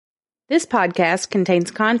This podcast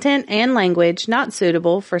contains content and language not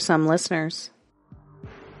suitable for some listeners.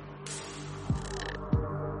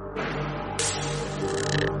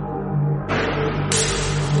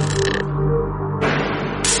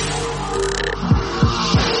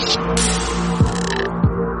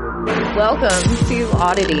 Welcome to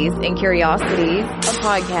Oddities and Curiosities, a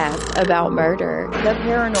podcast about murder, the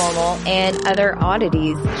paranormal, and other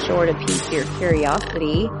oddities sure to pique your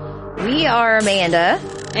curiosity. We are Amanda.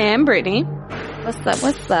 And Brittany. What's up?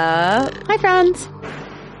 Hi, friends.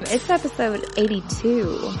 It's episode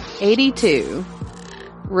 82. 82.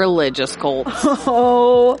 Religious cults.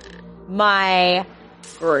 Oh my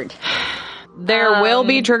word. There will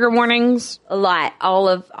be trigger warnings. A lot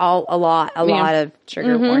of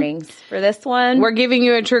trigger warnings for this one. We're giving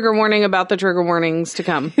you a trigger warning about the trigger warnings to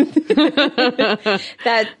come.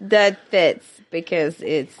 That fits because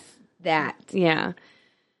it's that Yeah.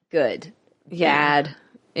 good. Yeah. Bad.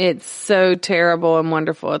 It's so terrible and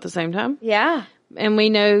wonderful at the same time. Yeah. And we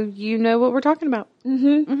know you know what we're talking about.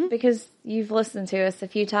 Because you've listened to us a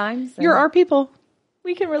few times. You're our people.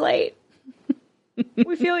 We can relate.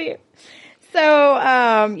 We feel you. So,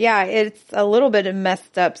 yeah, it's a little bit of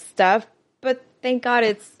messed up stuff, but thank God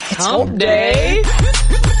it's Hump Day.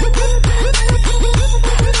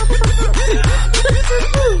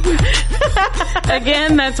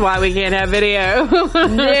 Again, that's why we can't have video.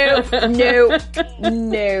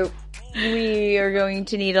 No. We are going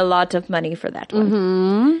to need a lot of money for that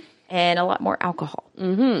one. And a lot more alcohol.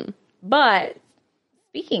 But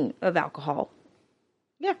speaking of alcohol.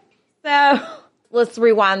 Yeah. So let's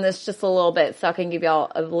rewind this just a little bit so I can give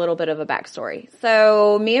y'all a little bit of a backstory.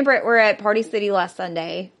 So me and Britt were at Party City last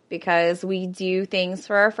Sunday because we do things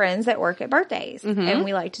for our friends that work at birthdays. And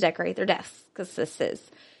we like to decorate their desks because this is.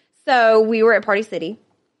 So we were at Party City.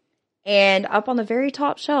 And up on the very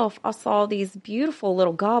top shelf, I saw these beautiful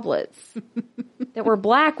little goblets that were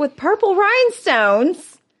black with purple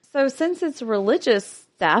rhinestones. So since it's religious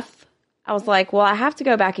stuff, I was like, well, I have to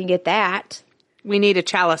go back and get that. We need a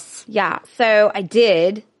chalice. Yeah, so I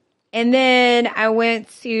did. And then I went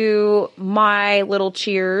to my little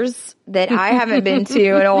Cheers that I haven't been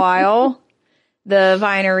to in a while. The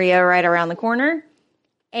Vineria right around the corner.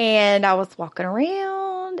 And I was walking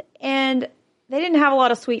around and they didn't have a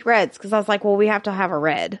lot of sweet reds because I was like, well, we have to have a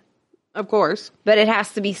red. Of course. But it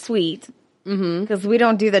has to be sweet because we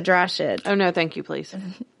don't do the dry shit. Oh, no, thank you, please.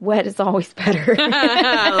 Wet is always better.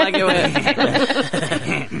 I like it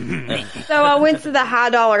wet. So I went to the high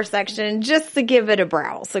dollar section just to give it a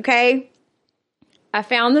browse, okay? I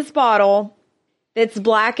found this bottle that's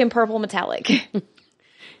black and purple metallic.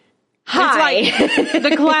 Hi. It's like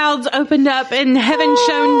the clouds opened up and heaven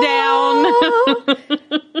shone down.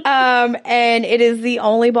 And it is the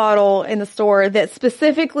only bottle in the store that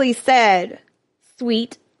specifically said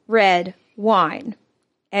sweet red wine.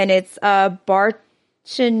 And it's Barcinura?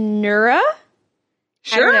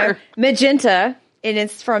 Sure. Magenta. And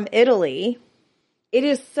it's from Italy. It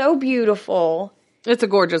is so beautiful. It's a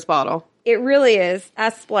gorgeous bottle. It really is. I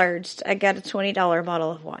splurged. I got a $20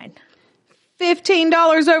 bottle of wine.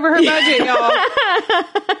 $15 over her budget,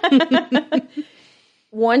 y'all.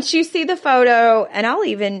 Once you see the photo, and I'll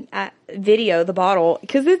even video the bottle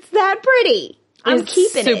because it's that pretty. I'm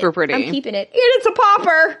keeping it. Super pretty. I'm keeping it. And it's a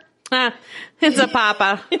popper. It's a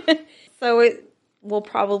papa. So it will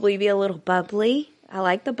probably be a little bubbly. I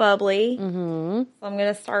like the bubbly. So I'm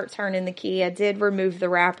going to start turning the key. I did remove the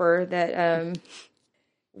wrapper that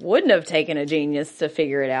wouldn't have taken a genius to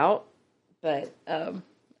figure it out. But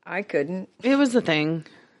I couldn't. It was the thing.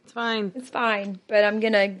 It's fine. It's fine. But I'm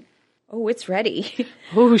going to... Oh, it's ready.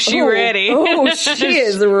 Oh, she ready. Oh, she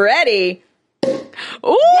is ready.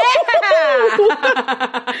 Ooh! Yeah.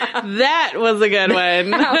 That was a good one.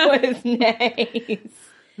 That was nice.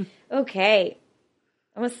 Okay.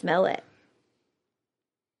 I'm going to smell it.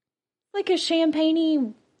 Like a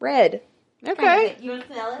champagne-y red. Okay. You want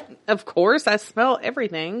to smell it? Of course. I smell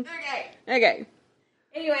everything. Okay.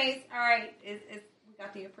 Anyways, all right. We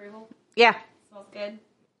got the approval? Yeah. Smells good.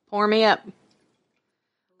 Pour me up.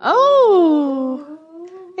 Oh.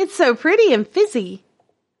 It's so pretty and fizzy.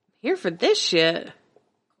 Here for this shit.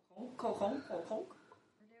 We're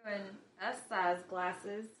doing us-size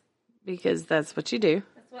glasses. Because that's what you do.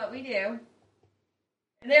 That's what we do.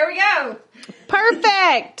 And there we go.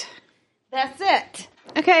 Perfect. That's it.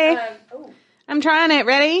 Okay. I'm trying it.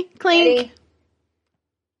 Ready? Clink. Ready.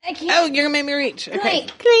 Thank you. Oh, you're going to make me reach. Okay.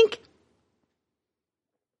 Clink. Clink.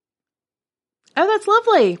 Oh, that's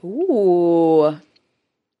lovely. Ooh.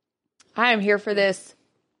 I am here for this.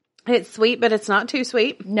 It's sweet, but it's not too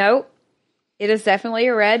sweet. Nope. It is definitely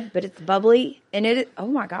a red, but it's bubbly. And it is, oh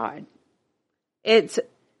my God. It's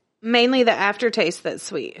Mainly the aftertaste that's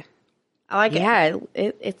sweet. I like it. Yeah,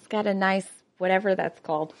 it's got a nice, whatever that's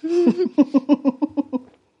called.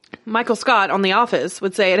 Michael Scott on The Office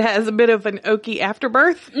would say it has a bit of an oaky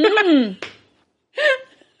afterbirth.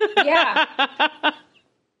 Yeah.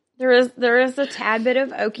 There is a tad bit of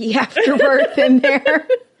oaky afterbirth in there.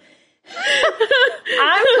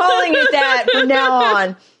 I'm calling it that from now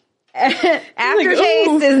on.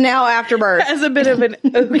 Aftertaste is now afterbirth. Has a bit of an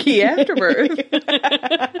oaky afterbirth.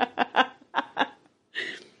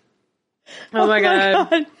 Oh my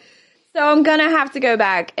God. So I'm going to have to go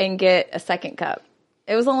back and get a second cup.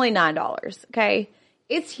 It was only $9. Okay.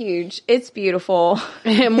 It's huge. It's beautiful.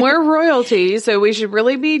 And we're royalty, so we should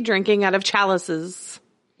really be drinking out of chalices.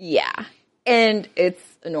 Yeah. And it's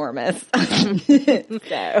enormous.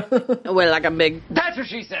 So. We're like a big... That's what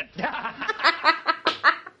she said.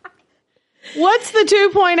 What's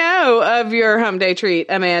the 2.0 of your hump day treat,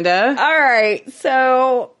 Amanda? All right.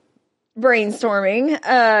 So brainstorming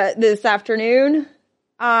this afternoon,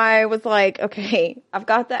 I was like, okay, I've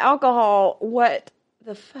got the alcohol. What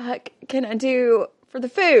the fuck can I do for the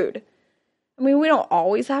food? I mean, we don't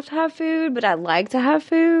always have to have food, but I like to have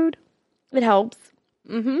food. It helps.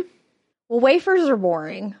 Mm-hmm. Well, wafers are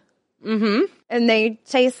boring. Mm-hmm. And they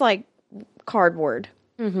taste like cardboard.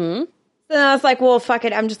 Mm-hmm. So I was like, well, fuck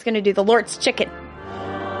it. I'm just going to do the Lord's chicken.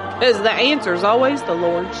 Because the answer is always the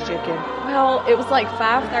Lord's chicken. Well, it was like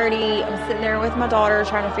 5:30. I'm sitting there with my daughter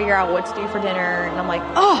trying to figure out what to do for dinner. And I'm like,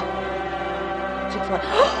 oh, Chick-fil-A.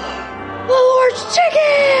 The Lord's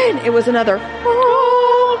chicken! It was another,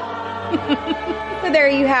 oh. So there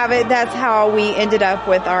you have it. That's how we ended up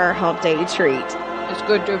with our hump day treat. It's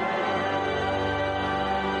good too.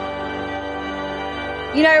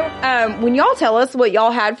 You know, when y'all tell us what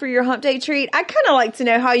y'all had for your hump day treat, I kind of like to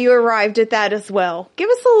know how you arrived at that as well. Give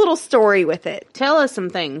us a little story with it. Tell us some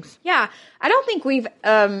things. Yeah. I don't think we've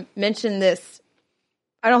mentioned this.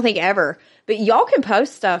 I don't think ever. But y'all can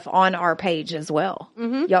post stuff on our page as well.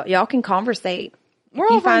 Mm-hmm. Y'all can conversate. We're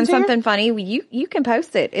if all you find friends here. something funny, you can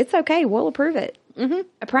post it. It's okay. We'll approve it. Mm-hmm.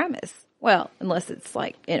 I promise. Well, unless it's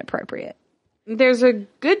like inappropriate. There's a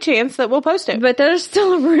good chance that we'll post it. But there's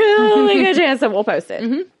still a really good chance that we'll post it.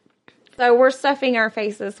 Mm-hmm. So we're stuffing our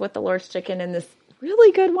faces with the Lord's chicken and this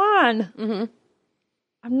really good wine. Mm-hmm.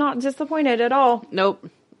 I'm not disappointed at all. Nope.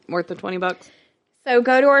 Worth the $20. So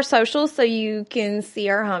go to our socials so you can see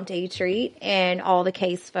our hump day treat and all the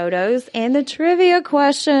case photos and the trivia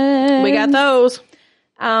questions. We got those.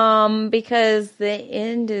 Because the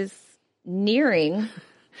end is nearing.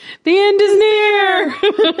 The end is near.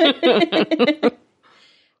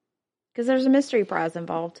 Because there's a mystery prize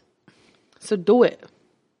involved. So do it.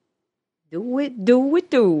 Do it, do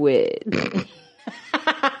it, do it.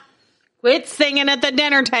 Quit singing at the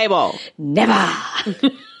dinner table. Never.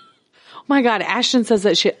 Oh my God, Ashton says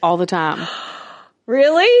that shit all the time.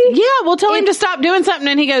 Really? Yeah, we'll tell him to stop doing something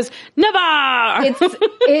and he goes, never.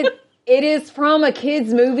 It is from a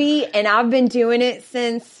kid's movie, and I've been doing it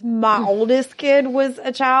since my oldest kid was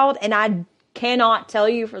a child, and I cannot tell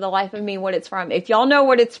you for the life of me what it's from. If y'all know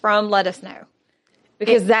what it's from, let us know.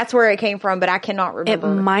 Because that's where it came from, but I cannot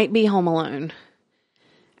remember. It might be Home Alone.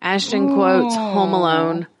 Ashton quotes Home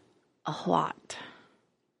Alone a lot.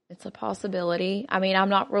 It's a possibility. I mean, I'm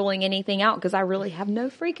not ruling anything out because I really have no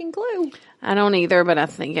freaking clue. I don't either, but I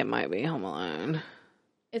think it might be Home Alone.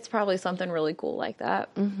 It's probably something really cool like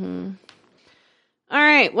that. Mm-hmm. All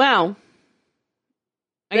right. Well,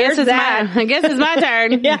 I guess it's my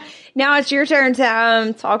turn. Yeah. Now it's your turn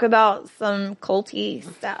to talk about some culty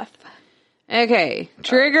stuff. Okay.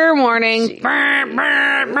 Trigger warning. Well,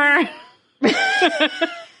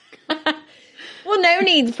 no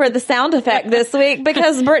need for the sound effect this week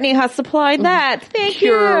because Brittany has supplied that. Thank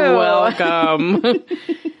you. You're welcome.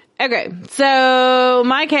 Okay, so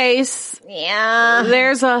my case,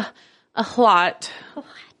 there's a lot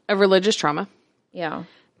of religious trauma. Yeah.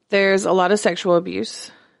 There's a lot of sexual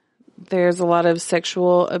abuse. There's a lot of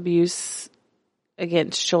sexual abuse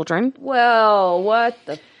against children. Well, what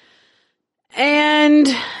the? And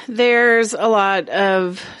there's a lot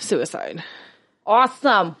of suicide.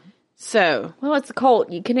 Awesome. So. Well, it's a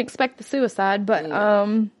cult. You can expect the suicide, but,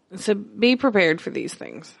 So be prepared for these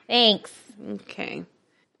things. Thanks. Okay.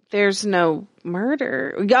 There's no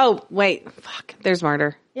murder. Oh, wait. Fuck. There's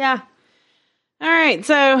murder. Yeah. All right.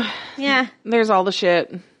 So, yeah. There's all the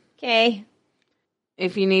shit. Okay.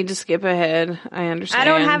 If you need to skip ahead, I understand. I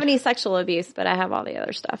don't have any sexual abuse, but I have all the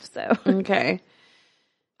other stuff, so. Okay.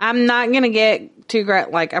 I'm not going to get too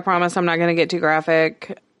I promise I'm not going to get too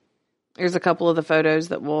graphic. There's a couple of the photos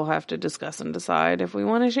that we'll have to discuss and decide if we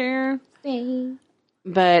want to share. Thanks.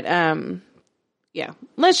 But, yeah.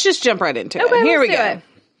 Let's just jump right into it. Here we go.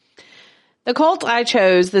 The cult I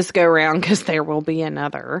chose this go round, because there will be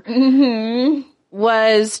another,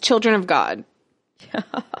 was Children of God.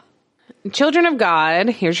 Children of God,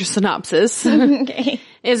 here's your synopsis,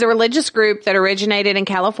 is a religious group that originated in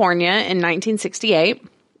California in 1968.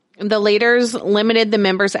 The leaders limited the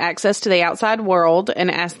members' access to the outside world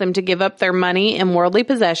and asked them to give up their money and worldly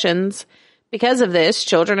possessions. Because of this,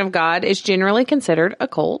 Children of God is generally considered a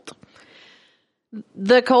cult.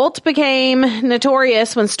 The cult became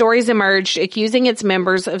notorious when stories emerged accusing its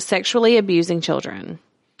members of sexually abusing children.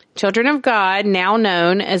 Children of God, now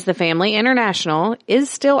known as the Family International, is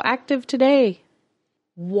still active today.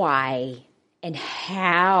 Why and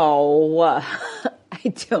how? I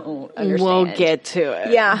don't understand. We'll get to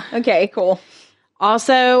it. Yeah. Okay, cool.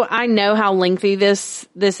 Also, I know how lengthy this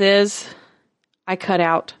is. I cut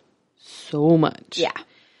out so much. Yeah.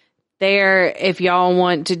 If y'all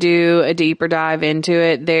want to do a deeper dive into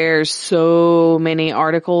it, there's so many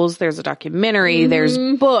articles. There's a documentary. There's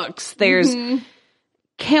books. There's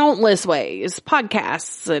countless ways,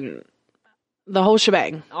 podcasts, and the whole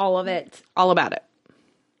shebang. All of it. All about it.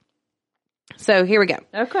 So here we go.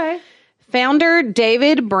 Okay. Founder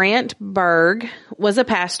David Brant Berg was a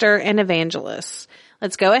pastor and evangelist.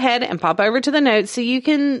 Let's go ahead and pop over to the notes so you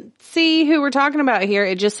can see who we're talking about here.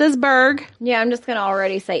 It just says Berg. Yeah, I'm just going to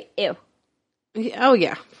already say ew. Oh,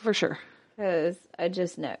 yeah, for sure. Because I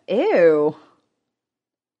just know. Ew.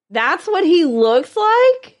 That's what he looks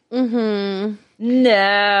like? Mm-hmm.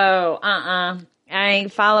 No. I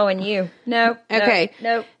ain't following you. Nope. Okay.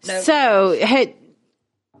 Nope. So,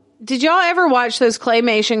 did y'all ever watch those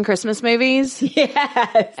claymation Christmas movies?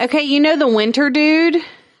 Yes. Okay, you know the winter dude?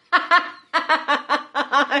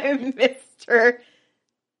 Mr.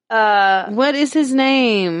 What is his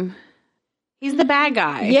name? He's the bad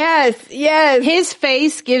guy. Yes. His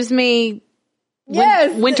face gives me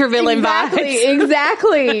winter villain exactly, vibes.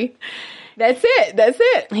 Exactly. That's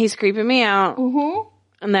it. He's creeping me out. Mm-hmm.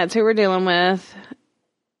 And that's who we're dealing with.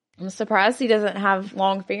 I'm surprised he doesn't have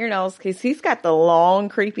long fingernails because he's got the long,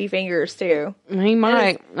 creepy fingers too. He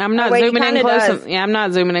might. I'm not zooming in close. Yeah, I'm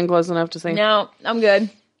not zooming in close enough to see. No, I'm good.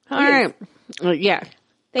 All right. Yeah.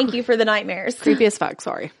 Thank you for the nightmares. Creepy as fuck.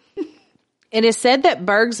 Sorry. It is said that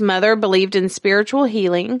Berg's mother believed in spiritual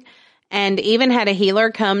healing and even had a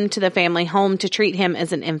healer come to the family home to treat him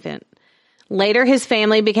as an infant. Later, his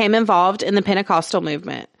family became involved in the Pentecostal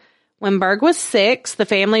movement. When Berg was 6, the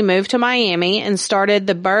family moved to Miami and started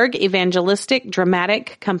the Berg Evangelistic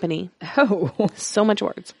Dramatic Company. Oh. So much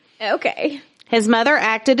words. Okay. His mother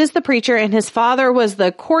acted as the preacher and his father was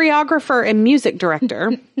the choreographer and music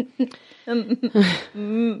director. There's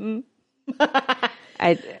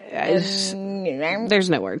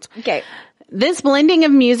no words. Okay. This blending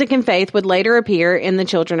of music and faith would later appear in the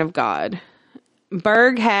Children of God.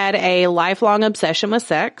 Berg had a lifelong obsession with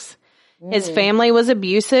sex. His family was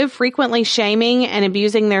abusive, frequently shaming and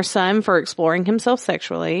abusing their son for exploring himself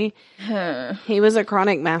sexually. He was a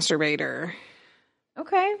chronic masturbator.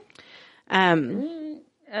 Okay.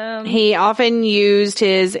 He often used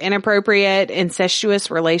his inappropriate,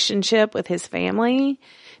 incestuous relationship with his family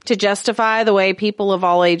to justify the way people of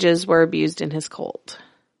all ages were abused in his cult.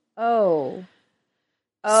 Oh,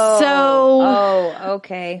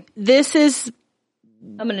 okay. This is...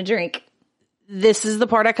 I'm going to drink. This is the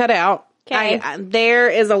part I cut out. Okay. There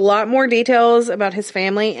is a lot more details about his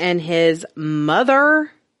family and his mother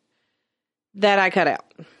that I cut out.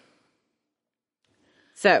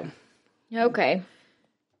 So. Okay.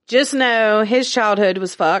 Just know his childhood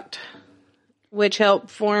was fucked, which helped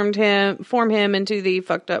form him into the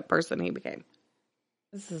fucked up person he became.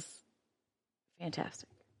 This is fantastic.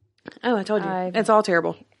 Oh, I told you. It's all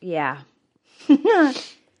terrible. Yeah.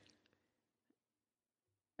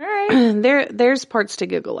 All right. There's parts to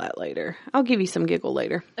giggle at later. I'll give you some giggle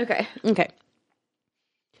later. Okay.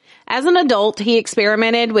 As an adult, he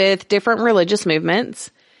experimented with different religious movements.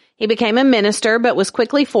 He became a minister, but was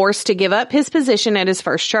quickly forced to give up his position at his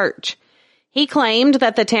first church. He claimed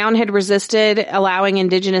that the town had resisted allowing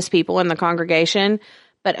indigenous people in the congregation,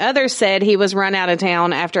 but others said he was run out of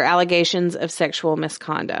town after allegations of sexual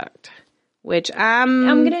misconduct. Which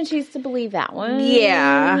I'm going to choose to believe that one.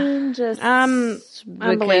 Yeah. Just I'm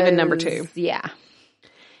believing number 2. Yeah.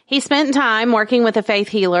 He spent time working with a faith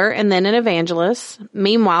healer and then an evangelist.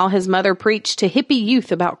 Meanwhile, his mother preached to hippie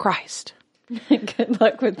youth about Christ. Good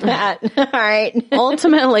luck with that. All right.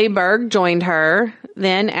 Ultimately, Berg joined her.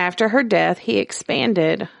 Then, after her death, he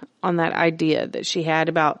expanded on that idea that she had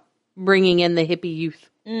about bringing in the hippie youth.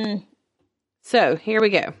 So, here we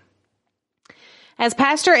go. As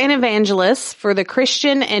pastor and evangelist for the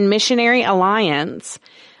Christian and Missionary Alliance,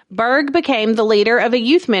 Berg became the leader of a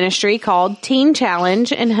youth ministry called Teen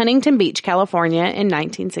Challenge in Huntington Beach, California in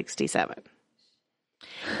 1967.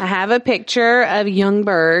 I have a picture of young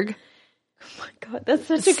Berg. Oh my God, that's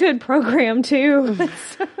such a good program too.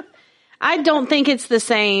 I don't think it's the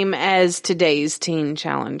same as today's Teen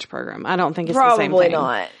Challenge program. I don't think it's Probably the same thing.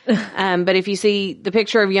 not. But if you see the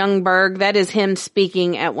picture of young Berg, that is him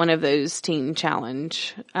speaking at one of those Teen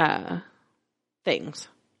Challenge things.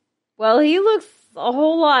 Well, he looks a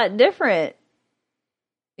whole lot different.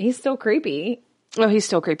 He's still creepy. Oh, he's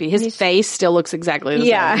still creepy. His face still looks exactly the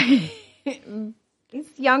same. Yeah.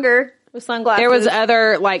 He's younger with sunglasses. There was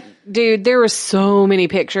other, dude, there were so many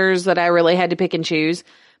pictures that I really had to pick and choose.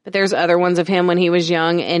 But there's other ones of him when he was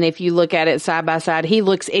young, and if you look at it side by side, he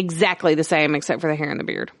looks exactly the same except for the hair and the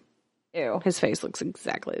beard. Ew. His face looks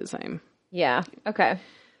exactly the same. Yeah. Okay.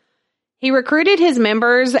 He recruited his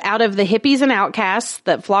members out of the hippies and outcasts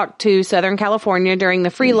that flocked to Southern California during the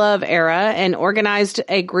free love era and organized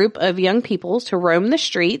a group of young people to roam the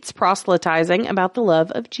streets proselytizing about the love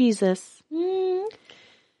of Jesus.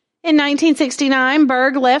 In 1969,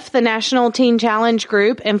 Berg left the National Teen Challenge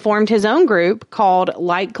group and formed his own group called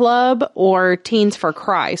Light Club or Teens for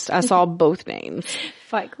Christ. I saw both names.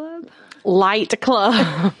 Fight Club? Light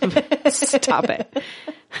Club. Stop it.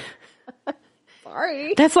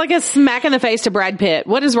 Sorry. That's like a smack in the face to Brad Pitt.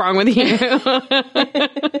 What is wrong with you?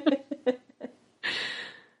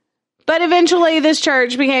 But eventually this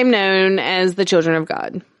church became known as the Children of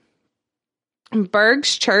God.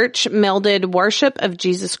 Berg's church melded worship of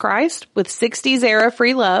Jesus Christ with 60s era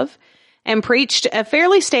free love and preached a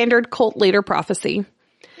fairly standard cult leader prophecy.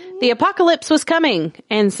 The apocalypse was coming,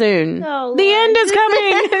 and soon. Oh, the end is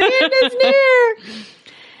coming. The end is near.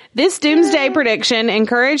 This doomsday prediction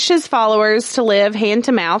encouraged his followers to live hand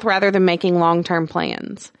to mouth rather than making long-term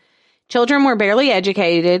plans. Children were barely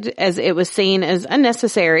educated as it was seen as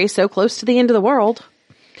unnecessary so close to the end of the world.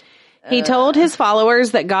 He told his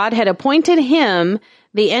followers that God had appointed him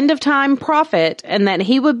the end-of-time prophet and that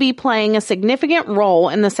he would be playing a significant role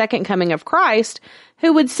in the second coming of Christ,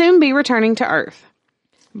 who would soon be returning to earth.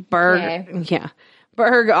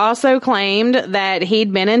 Berg also claimed that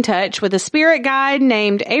he'd been in touch with a spirit guide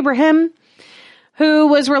named Abraham, who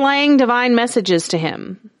was relaying divine messages to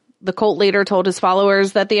him. The cult leader told his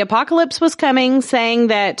followers that the apocalypse was coming, saying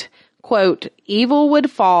that, quote, evil would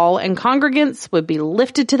fall and congregants would be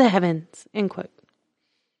lifted to the heavens, end quote.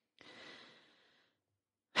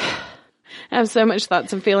 I have so much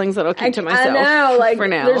thoughts and feelings that I'll keep to myself. I know, for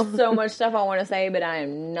now. There's so much stuff I want to say, but I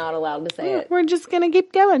am not allowed to say it. We're just going to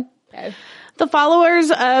keep going. Okay. The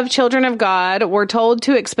followers of Children of God were told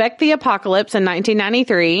to expect the apocalypse in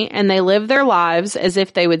 1993, and they lived their lives as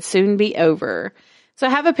if they would soon be over. So I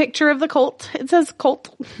have a picture of the cult. It says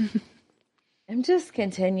cult. I'm just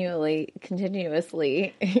continuously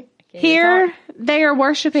here they are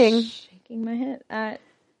worshiping, shaking my head.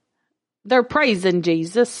 They're praising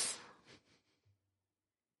Jesus.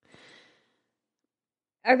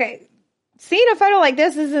 Okay, seeing a photo like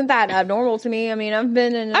this isn't that abnormal to me. I mean, I've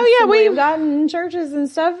been in we've gotten churches and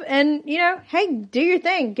stuff, and hey, do your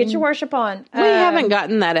thing, get your worship on. We haven't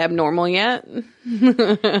gotten that abnormal yet.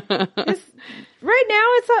 Right now,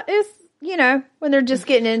 it's when they're just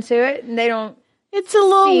getting into it and they don't. It's a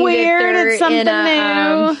little weird. It's something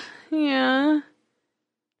new. Yeah.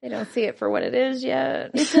 They don't see it for what it is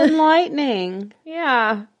yet. It's enlightening.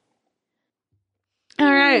 Yeah.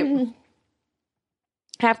 All right.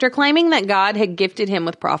 After claiming that God had gifted him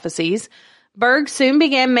with prophecies, Berg soon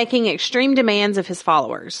began making extreme demands of his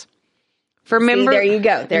followers. There you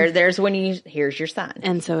go. There's when here's your sign.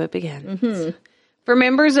 And so it began. Mm-hmm. For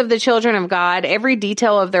members of the Children of God, every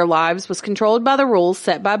detail of their lives was controlled by the rules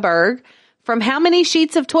set by Berg, from how many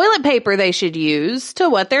sheets of toilet paper they should use to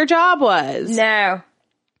what their job was. No.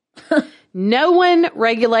 No one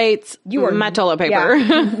regulates my toilet paper.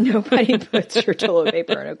 Yeah. Nobody puts your toilet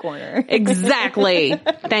paper in a corner. Exactly.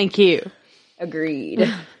 Thank you.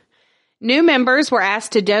 Agreed. New members were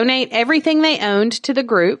asked to donate everything they owned to the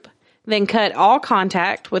group, then cut all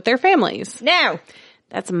contact with their families. No.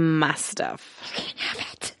 That's my stuff. You can't have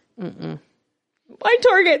it. Mm-mm. My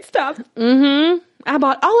Target stuff. Mm-hmm. I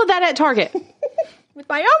bought all of that at Target. With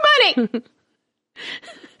my own money.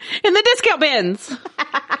 In the discount bins.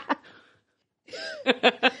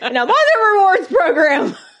 And I'm on the rewards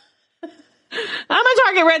program. I'm a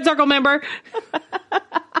Target Red Circle member.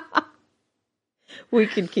 We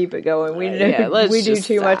could keep it going. We do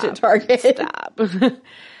too stop. much at Target. Stop.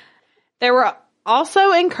 They were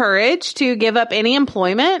also encouraged to give up any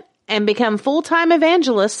employment and become full-time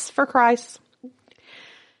evangelists for Christ.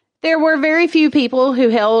 There were very few people who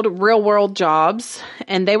held real-world jobs,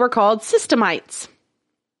 and they were called systemites.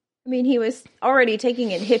 I mean, he was already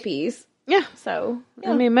taking in hippies. Yeah. So,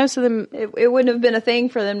 yeah. I mean, most of them... It wouldn't have been a thing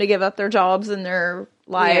for them to give up their jobs and their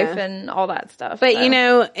life and all that stuff. But, you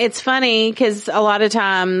know, it's funny because a lot of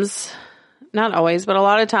times, not always, but a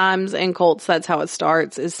lot of times in cults, that's how it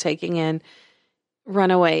starts, is taking in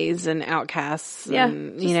runaways and outcasts. Yeah,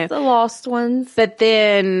 and, you know, the lost ones. But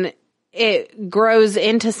then it grows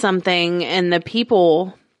into something, and the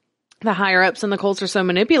people, the higher ups in the cults, are so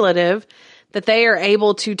manipulative that they are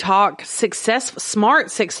able to talk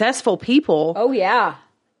smart, successful people. Oh, yeah.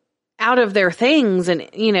 Out of their things and,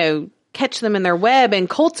 you know, catch them in their web. And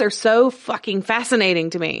cults are so fucking fascinating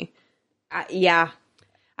to me. Yeah.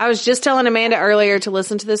 I was just telling Amanda earlier to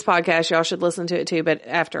listen to this podcast. Y'all should listen to it too, but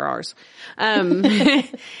after ours.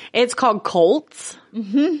 It's called Cults.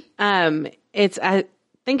 Mm-hmm. I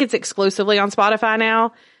think it's exclusively on Spotify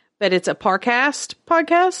now, but it's a Parcast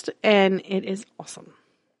podcast, and it is awesome.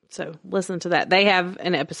 So listen to that. They have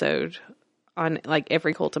an episode on like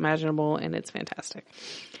every cult imaginable, and it's fantastic.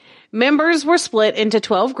 Members were split into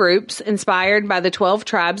 12 groups inspired by the 12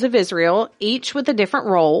 tribes of Israel, each with a different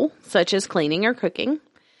role, such as cleaning or cooking.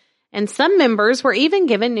 And some members were even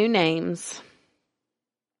given new names.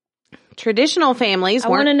 Traditional families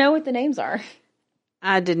weren't... I want to know what the names are.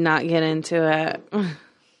 I did not get into it.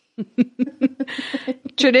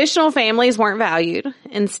 Traditional families weren't valued.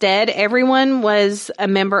 Instead, everyone was a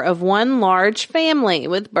member of one large family,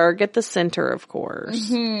 with Berg at the center, of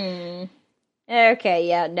course. Mm-hmm. Okay,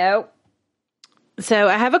 yeah, nope. So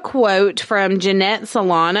I have a quote from Jeanette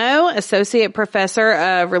Solano, Associate Professor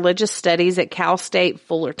of Religious Studies at Cal State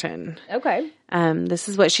Fullerton. Okay. This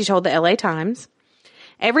is what she told the LA Times.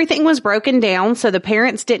 Everything was broken down, so the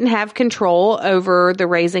parents didn't have control over the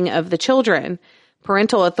raising of the children.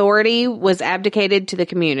 Parental authority was abdicated to the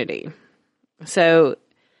community. So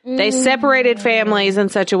they separated families in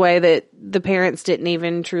such a way that the parents didn't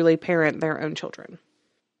even truly parent their own children.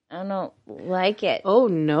 I don't like it. Oh,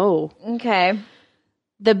 no. Okay.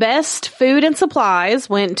 The best food and supplies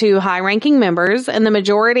went to high-ranking members, and the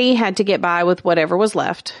majority had to get by with whatever was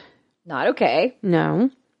left. Not okay.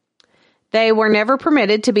 No. They were never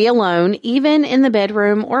permitted to be alone, even in the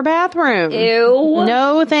bedroom or bathroom. Ew.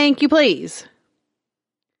 No, thank you, please.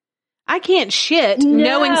 I can't shit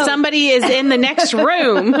knowing somebody is in the next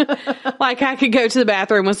room. Like I could go to the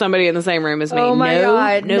bathroom with somebody in the same room as me. Oh my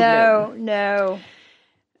God. No.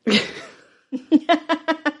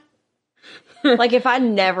 Like if I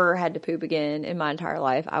never had to poop again in my entire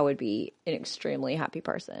life, I would be an extremely happy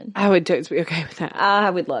person. I would totally be okay with that. I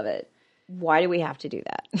would love it. Why do we have to do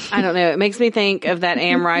that? I don't know. It makes me think of that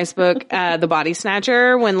Anne Rice book, The Body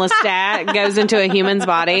Snatcher, when Lestat goes into a human's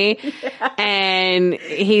body and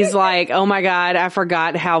he's like, oh my God, I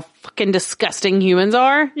forgot how fucking disgusting humans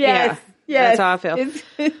are. Yes. That's how I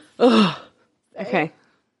feel. Okay.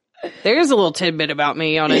 There's a little tidbit about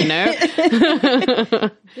me on a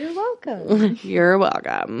note. You're welcome. You're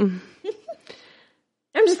welcome.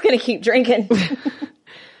 I'm just going to keep drinking.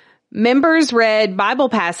 Members read Bible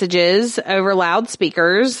passages over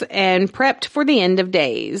loudspeakers and prepped for the end of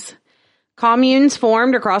days. Communes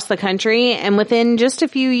formed across the country, and within just a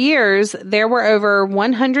few years, there were over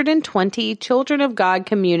 120 Children of God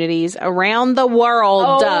communities around the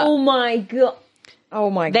world. Oh my God. Oh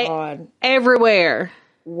my God. Everywhere.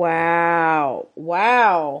 Wow.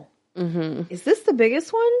 Mm-hmm. Is this the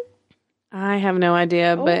biggest one? I have no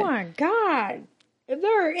idea, but... Oh my God. If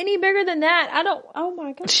they're any bigger than that, oh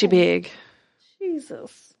my God. She big.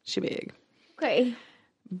 Jesus. She big. Okay.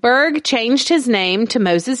 Berg changed his name to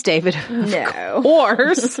Moses David, of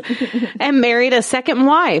course, and married a second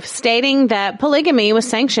wife, stating that polygamy was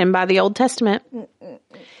sanctioned by the Old Testament.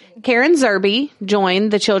 Karen Zerby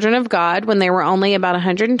joined the Children of God when there were only about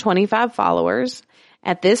 125 followers.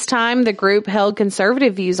 At this time, the group held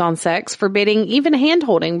conservative views on sex, forbidding even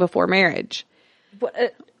hand-holding before marriage.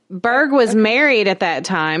 Berg was married at that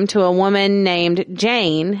time to a woman named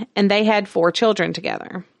Jane, and they had 4 children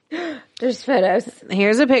together. There's photos.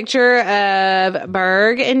 Here's a picture of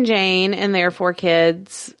Berg and Jane and their 4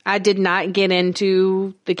 kids. I did not get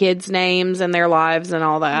into the kids' names and their lives and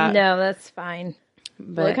all that. No, that's fine.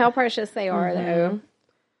 But look how precious they are, though.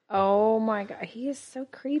 Oh my God, he is so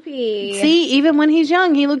creepy. See, even when he's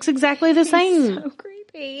young, he looks exactly the same. So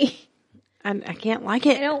creepy. I can't like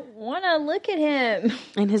it. I don't want to look at him.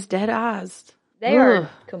 And his dead eyes. They are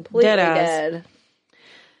completely dead.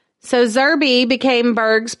 So Zerby became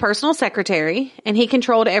Berg's personal secretary, and he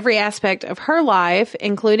controlled every aspect of her life,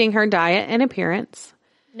 including her diet and appearance.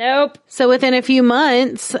 Nope. So within a few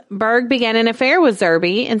months, Berg began an affair with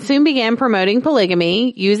Zerby and soon began promoting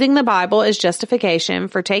polygamy, using the Bible as justification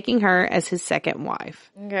for taking her as his second wife.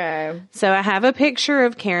 Okay. So I have a picture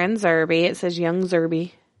of Karen Zerby. It says young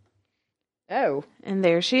Zerby. Oh. And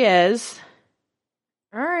there she is.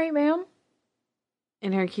 All right, ma'am.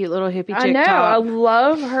 In her cute little hippie chick I know. top. I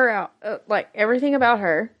love her, like everything about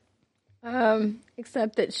her.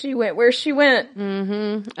 Except that she went where she went.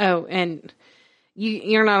 Mm-hmm. Oh, and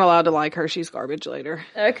you're not allowed to like her. She's garbage later.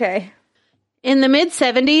 Okay. In the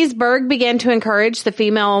mid-70s, Berg began to encourage the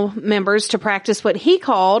female members to practice what he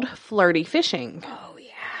called flirty fishing. Oh,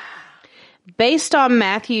 yeah. Based on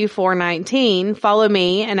Matthew 4:19, follow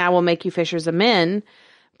me and I will make you fishers of men,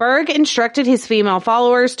 Berg instructed his female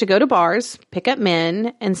followers to go to bars, pick up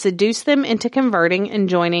men, and seduce them into converting and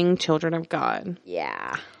joining Children of God.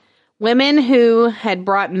 Yeah. Women who had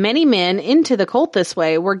brought many men into the cult this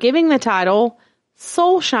way were giving the title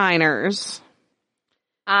soul shiners.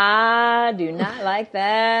 I do not like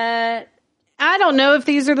that. I don't know if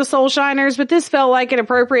these are the soul shiners, but this felt like an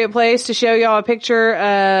appropriate place to show y'all a picture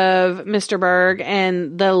of Mr. Berg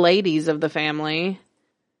and the ladies of the family.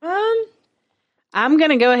 I'm going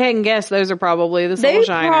to go ahead and guess those are probably the soul shiners.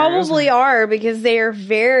 They probably are because they are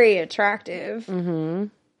very attractive. Mm-hmm.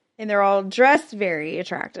 And they're all dressed very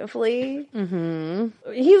attractively.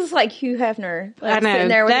 Mm-hmm. He's like Hugh Hefner. Like, I know. sitting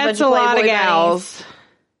there with That's a bunch of lot of Playboy gals. bunnies.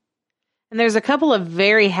 And there's a couple of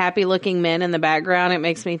very happy-looking men in the background. It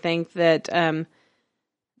makes me think that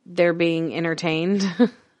they're being entertained.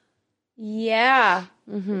 Yeah.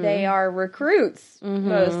 Mm-hmm. They are recruits,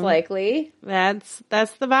 most likely. That's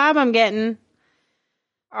the vibe I'm getting.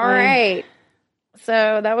 All right.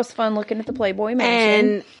 So that was fun looking at the Playboy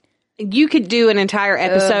Mansion. And you could do an entire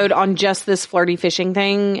episode on just this flirty fishing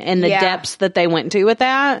thing and the depths that they went to with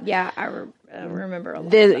that. Yeah, I remember a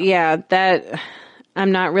lot. That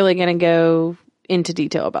I'm not really going to go into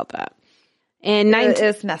detail about that.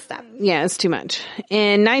 It's messed up. Yeah, it's too much.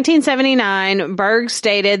 In 1979, Berg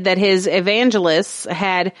stated that his evangelists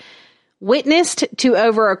had witnessed to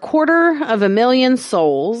over 250,000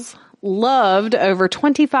 souls, loved over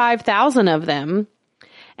 25,000 of them,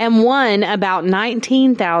 and won about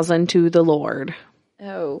 19,000 to the Lord.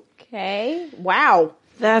 Okay. Wow.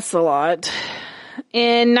 That's a lot.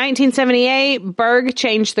 In 1978, Berg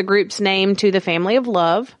changed the group's name to the Family of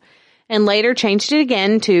Love and later changed it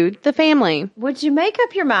again to The Family. Would you make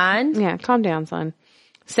up your mind? Yeah, calm down, son.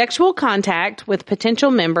 Sexual contact with potential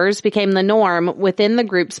members became the norm within the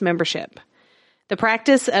group's membership. The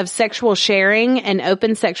practice of sexual sharing and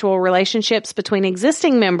open sexual relationships between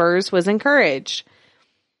existing members was encouraged.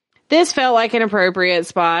 This felt like an appropriate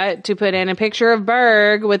spot to put in a picture of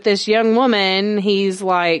Berg with this young woman. He's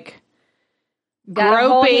like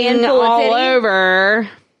groping all over.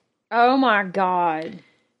 Oh my God.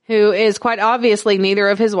 Who is quite obviously neither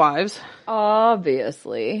of his wives.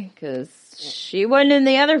 Obviously, because she wasn't in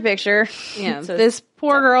the other picture. Yeah, so this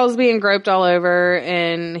poor girl's being groped all over,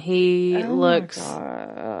 and he looks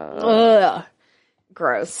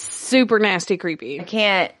gross, super nasty, creepy. I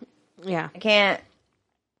can't.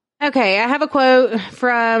 Okay, I have a quote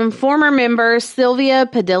from former member Sylvia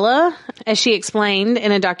Padilla, as she explained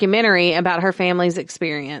in a documentary about her family's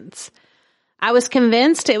experience. I was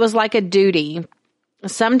convinced it was like a duty.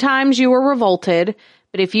 Sometimes you were revolted,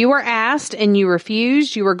 but if you were asked and you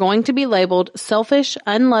refused, you were going to be labeled selfish,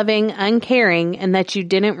 unloving, uncaring, and that you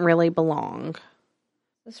didn't really belong.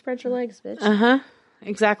 Spread your legs, bitch. Uh-huh.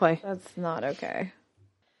 Exactly. That's not okay.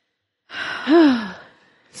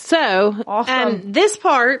 So, awesome. This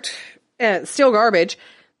part, still garbage,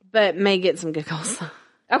 but may get some giggles.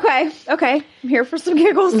 Okay. I'm here for some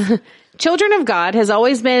giggles. Children of God has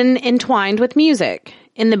always been entwined with music.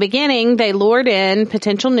 In the beginning, they lured in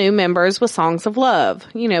potential new members with songs of love.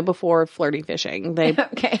 You know, before flirty fishing. They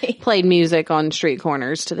played music on street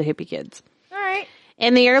corners to the hippie kids. All right.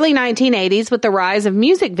 In the early 1980s, with the rise of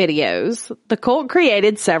music videos, the cult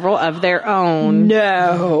created several of their own.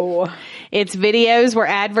 No. Its videos were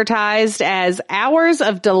advertised as hours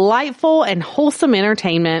of delightful and wholesome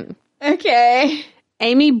entertainment. Okay.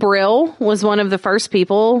 Amy Brill was one of the first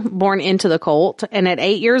people born into the cult, and at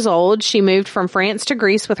 8 years old, she moved from France to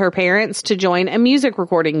Greece with her parents to join a music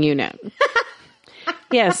recording unit.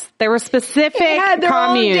 Yes, there were specific communes.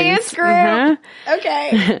 Own dance group.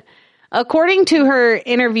 Okay. According to her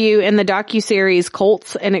interview in the docuseries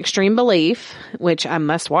Cults and Extreme Belief, which I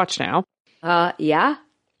must watch now. Yeah.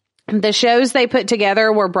 The shows they put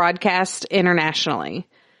together were broadcast internationally.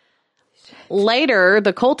 Later,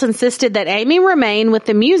 the cult insisted that Amy remain with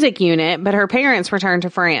the music unit, but her parents returned to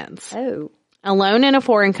France. Oh. Alone in a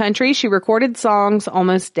foreign country, she recorded songs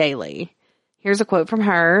almost daily. Here's a quote from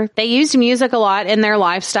her. They used music a lot in their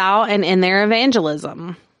lifestyle and in their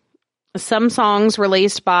evangelism. Some songs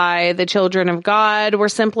released by the Children of God were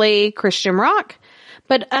simply Christian rock,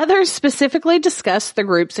 but others specifically discussed the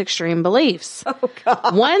group's extreme beliefs. Oh,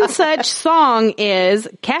 God. One such song is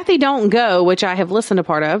Kathy Don't Go, which I have listened to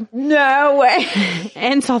part of. No way.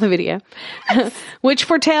 And saw the video, which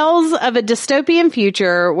foretells of a dystopian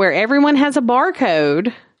future where everyone has a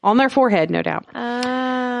barcode on their forehead, no doubt,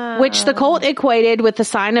 which the cult equated with the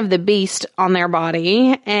sign of the beast on their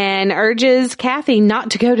body and urges Kathy not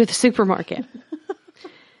to go to the supermarket.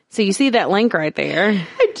 So you see that link right there.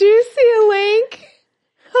 I do see a link.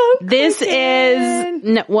 This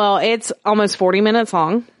is, well, it's almost 40 minutes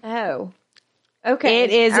long. Oh. Okay. It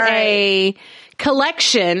is a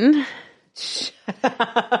collection.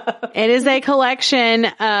 It is a collection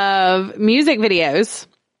of music videos.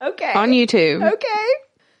 Okay. On YouTube. Okay.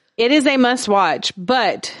 It is a must watch,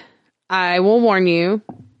 but I will warn you,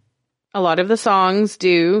 a lot of the songs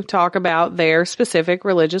do talk about their specific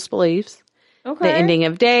religious beliefs. Okay. The ending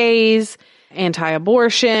of days,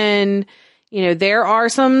 anti-abortion. You know, there are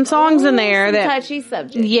some songs in there that touchy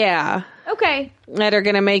subject. Yeah. Okay. That are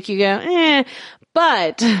going to make you go, eh.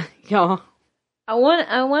 But, y'all. I want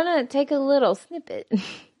to take a little snippet.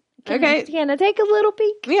 Can I take a little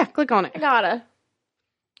peek? Yeah, click on it. I gotta.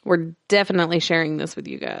 We're definitely sharing this with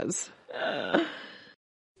you guys.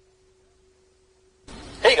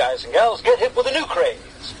 Hey guys and gals, get hip with a new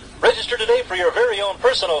craze. Register today for your very own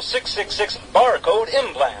personal 666 barcode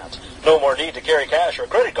implant. No more need to carry cash or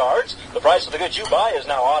credit cards. The price of the goods you buy is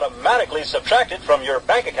now automatically subtracted from your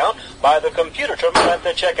bank account by the computer terminal at the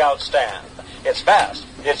checkout stand. It's fast.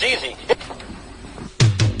 It's easy. Don't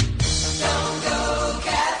go,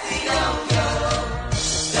 Kathy, don't go.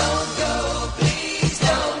 Don't go, please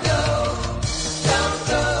don't go. Don't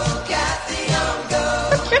go, Kathy, don't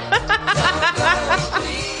go. Don't go,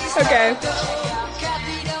 please Okay. don't go.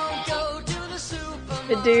 Kathy, don't go to the supermarket.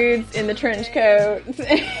 The dudes in the trench coats.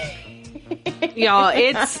 Y'all,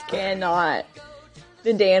 it's... Cannot.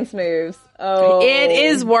 The dance moves. Oh. It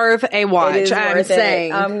is worth a watch, It is I'm worth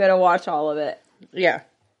saying. it. I'm going to watch all of it. Yeah.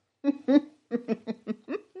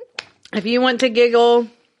 If you want to giggle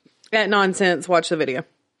at nonsense, watch the video.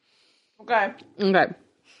 Okay. Okay.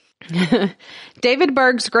 David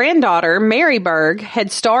Berg's granddaughter, Mary Berg,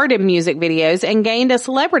 had starred in music videos and gained a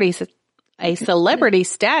celebrity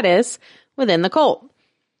status within the cult,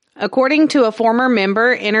 according to a former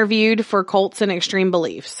member interviewed for Cults and Extreme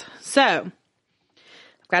Beliefs. So, I've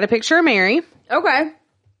got a picture of Mary. Okay.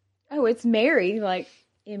 Oh, it's Mary, like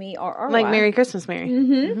M-E-R-R-Y. Like Merry Christmas, Mary.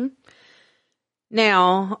 Mm-hmm.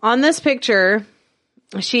 Now, on this picture,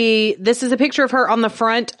 this is a picture of her on the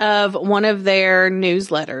front of one of their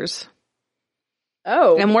newsletters.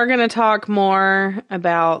 Oh. And we're going to talk more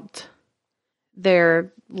about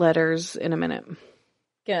their letters in a minute.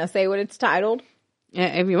 Can I say what it's titled? Yeah,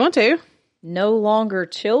 if you want to. No Longer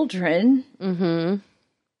Children. Mm-hmm.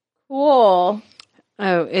 Cool.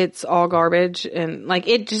 Oh, it's all garbage. And like,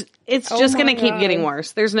 it's just going to keep getting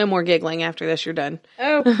worse. There's no more giggling after this. You're done.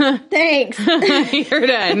 Oh, thanks. You're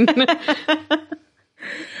done.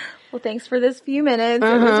 Well, thanks for this few minutes.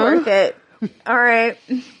 It was worth it. All right.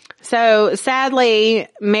 So sadly,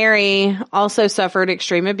 Mary also suffered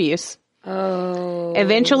extreme abuse. Oh.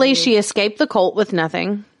 Eventually, she escaped the cult with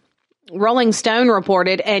nothing. Rolling Stone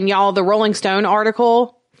reported, and y'all, the Rolling Stone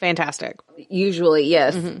article, fantastic. Usually,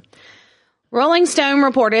 yes. Mm-hmm. Rolling Stone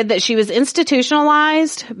reported that she was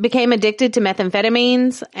institutionalized, became addicted to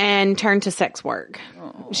methamphetamines, and turned to sex work.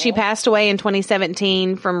 Aww. She passed away in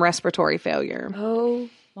 2017 from respiratory failure. Oh,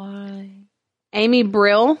 my. Amy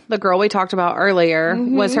Brill, the girl we talked about earlier,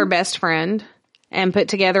 was her best friend and put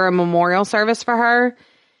together a memorial service for her.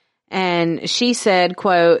 And she said,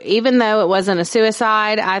 quote, even though it wasn't a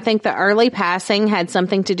suicide, I think the early passing had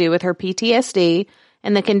something to do with her PTSD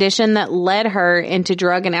and the condition that led her into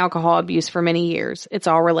drug and alcohol abuse for many years. It's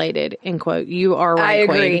all related, end quote. You are right, I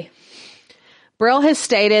agree. Queen. Brill has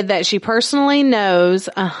stated that she personally knows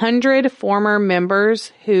 100 former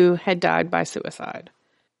members who had died by suicide.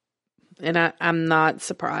 And I'm not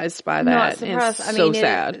surprised by that. Not surprised. It's so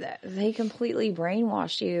sad. They completely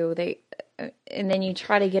brainwash you. And then you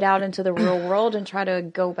try to get out into the real world and try to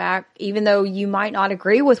go back, even though you might not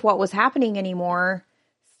agree with what was happening anymore,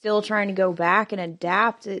 still trying to go back and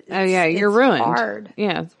adapt. You're ruined. Hard.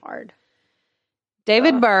 Yeah. It's hard.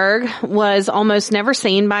 David Berg was almost never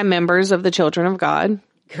seen by members of the Children of God.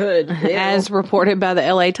 Good. as reported by the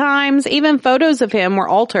LA Times. Even photos of him were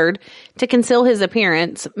altered to conceal his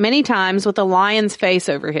appearance, many times with a lion's face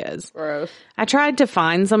over his. Gross. I tried to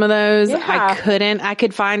find some of those. Yeah. I couldn't. I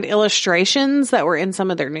could find illustrations that were in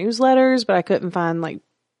some of their newsletters, but I couldn't find, like,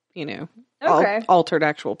 you know, altered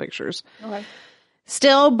actual pictures. Okay.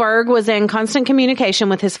 Still, Berg was in constant communication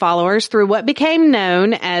with his followers through what became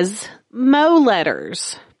known as Mo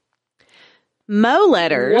letters. Mo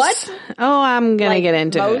letters. What? Oh, I'm going to get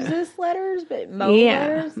into Moses letters, but Mo Yeah.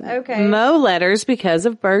 letters? Okay. it. Mo letters because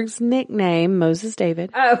of Berg's nickname, Moses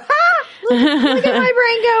David, Oh, ha! Look at my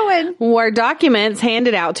brain going. were documents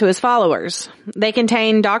handed out to his followers. They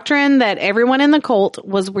contained doctrine that everyone in the cult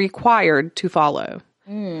was required to follow.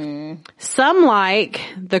 Some, like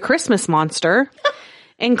the Christmas monster,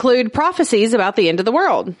 include prophecies about the end of the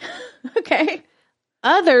world. Okay.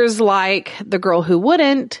 Others, like the girl who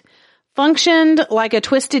wouldn't, functioned like a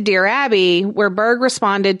twisted Dear Abby, where Berg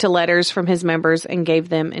responded to letters from his members and gave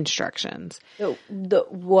them instructions. The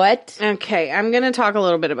what? Okay, I'm going to talk a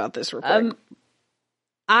little bit about this real quick.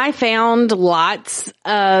 I found lots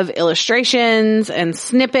of illustrations and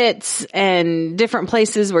snippets and different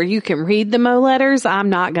places where you can read the Mo letters. I'm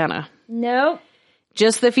not gonna. Nope.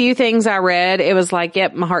 Just the few things I read, it was like,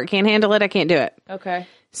 yep, my heart can't handle it. I can't do it. Okay.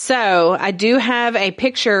 So I do have a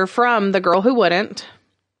picture from the girl who wouldn't.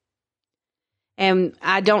 And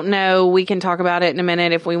I don't know, we can talk about it in a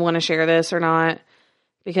minute if we want to share this or not,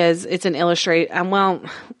 because it's an well,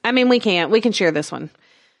 I mean, we can share this one.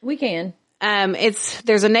 We can.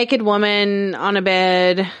 There's a naked woman on a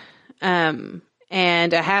bed, and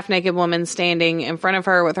a half naked woman standing in front of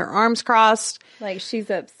her with her arms crossed. Like she's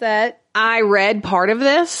upset. I read part of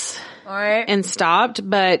this All right. and stopped,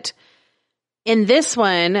 but in this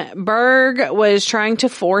one, Berg was trying to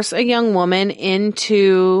force a young woman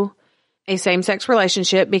into a same-sex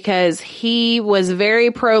relationship because he was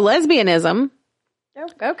very pro-lesbianism.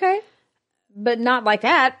 Okay. But not like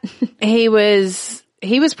that. He was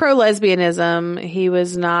pro-lesbianism. He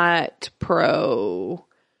was not pro.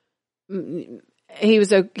 He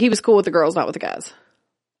was cool with the girls, not with the guys.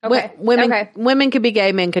 Okay. Women could be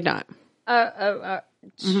gay, men could not.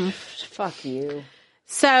 Fuck you.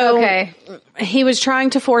 So Okay. he was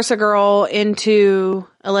trying to force a girl into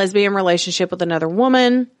a lesbian relationship with another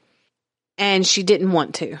woman, and she didn't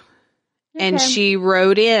want to. And she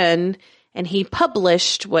wrote in, and he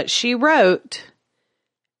published what she wrote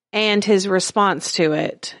and his response to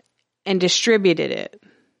it and distributed it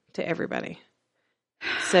to everybody.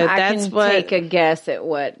 So that's what take a guess at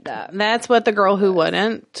what that's what the girl who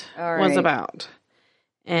wouldn't All was right. about.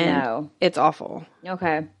 And No. it's awful.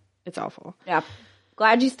 Okay. It's awful. Yeah.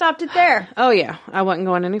 Glad you stopped it there. Oh yeah, I wasn't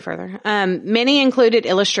going any further. Many included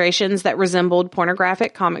illustrations that resembled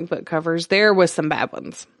pornographic comic book covers. There was some bad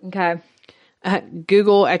ones. Okay.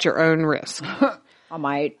 Google at your own risk. I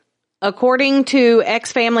might. According to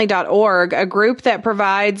xfamily.org, a group that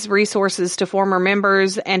provides resources to former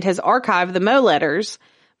members and has archived the Mo letters,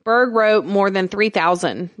 Berg wrote more than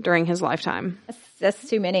 3,000 during his lifetime. That's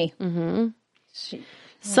too many.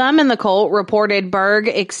 Some in the cult reported Berg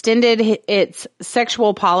extended its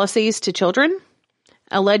sexual policies to children,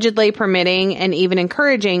 allegedly permitting and even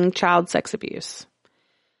encouraging child sex abuse.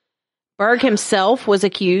 Berg himself was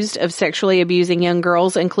accused of sexually abusing young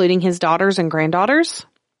girls, including his daughters and granddaughters.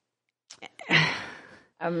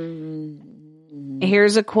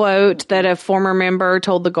 Here's a quote that a former member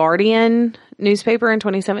told The Guardian newspaper in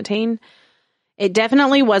 2017. It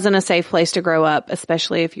definitely wasn't a safe place to grow up,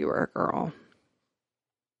 especially if you were a girl.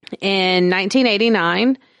 In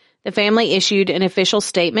 1989, the family issued an official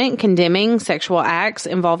statement condemning sexual acts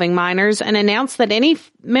involving minors and announced that any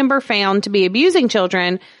member found to be abusing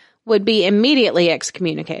children would be immediately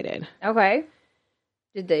excommunicated. Okay.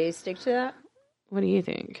 Did they stick to that? What do you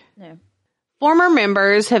think? No. Former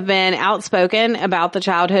members have been outspoken about the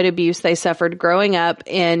childhood abuse they suffered growing up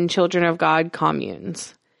in Children of God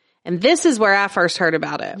communes. And this is where I first heard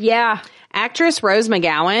about it. Yeah. Actress Rose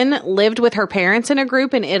McGowan lived with her parents in a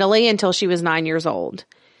group in Italy until she was 9 years old.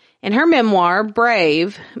 In her memoir,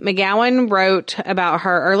 Brave, McGowan wrote about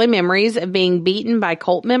her early memories of being beaten by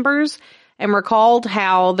cult members and recalled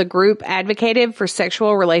how the group advocated for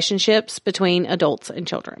sexual relationships between adults and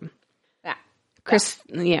children.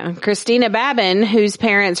 Christina Babin, whose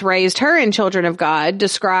parents raised her in Children of God,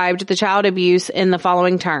 described the child abuse in the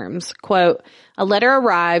following terms. Quote, a letter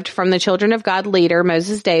arrived from the Children of God leader,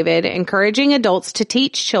 Moses David, encouraging adults to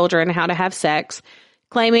teach children how to have sex,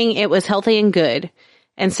 claiming it was healthy and good.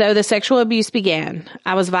 And so the sexual abuse began.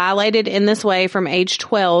 I was violated in this way from age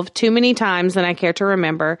 12 too many times than I care to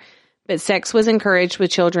remember, but sex was encouraged with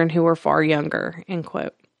children who were far younger, end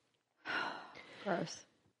quote. Gross.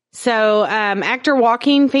 So, actor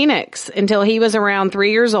Joaquin Phoenix, until he was around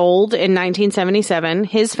 3 years old in 1977,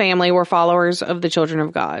 his family were followers of the Children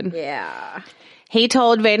of God. Yeah. He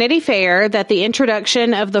told Vanity Fair that the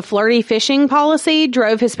introduction of the flirty fishing policy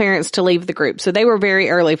drove his parents to leave the group. So they were very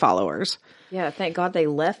early followers. Yeah, thank God they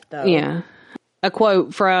left, though. Yeah. A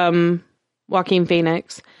quote from Joaquin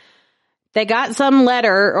Phoenix. They got some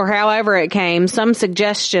letter, or however it came, some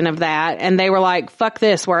suggestion of that, and they were like, fuck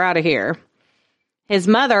this, we're out of here. His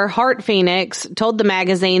mother, Hart Phoenix, told the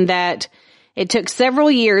magazine that it took several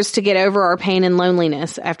years to get over our pain and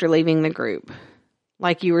loneliness after leaving the group.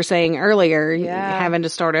 Like you were saying earlier, having to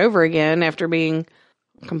start over again after being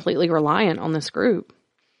completely reliant on this group.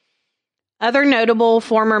 Other notable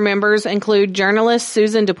former members include journalist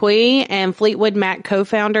Susan Dupuy and Fleetwood Mac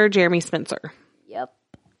co-founder Jeremy Spencer. Yep.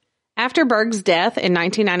 After Berg's death in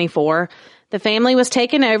 1994, the family was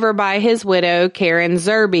taken over by his widow, Karen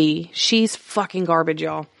Zerby. She's fucking garbage,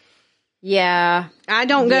 y'all. Yeah. I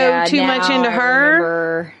don't go too much into her.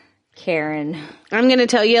 Remember Karen. I'm going to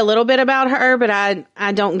tell you a little bit about her, but I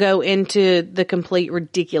don't go into the complete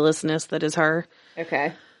ridiculousness that is her.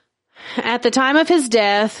 Okay. At the time of his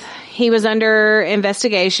death, he was under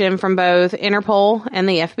investigation from both Interpol and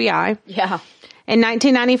the FBI. Yeah. In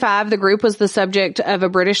 1995, the group was the subject of a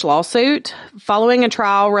British lawsuit. Following a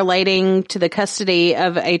trial relating to the custody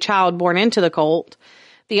of a child born into the cult,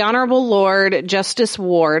 the Honorable Lord Justice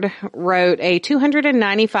Ward wrote a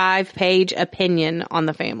 295-page opinion on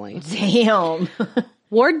the family. Damn.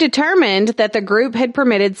 Ward determined that the group had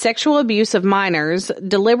permitted sexual abuse of minors,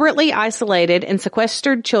 deliberately isolated and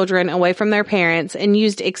sequestered children away from their parents, and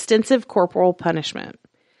used extensive corporal punishment.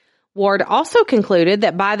 Ward also concluded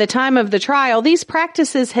that by the time of the trial, these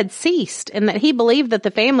practices had ceased and that he believed that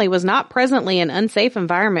the family was not presently an unsafe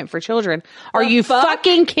environment for children. Are you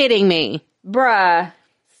fucking kidding me? Bruh.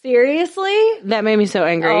 Seriously? That made me so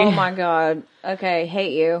angry. Oh my God. Okay,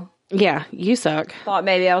 hate you. Yeah, you suck. Thought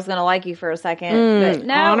maybe I was going to like you for a second, but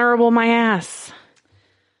no. Honorable my ass.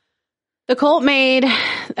 The cult made...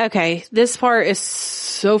 Okay, this part is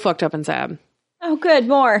so fucked up and sad. Oh, good.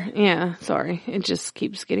 More. Yeah, sorry. It just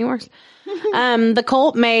keeps getting worse. The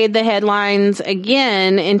cult made the headlines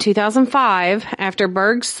again in 2005 after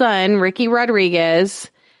Berg's son, Ricky Rodriguez,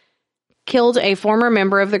 killed a former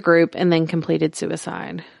member of the group and then completed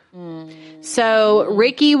suicide. So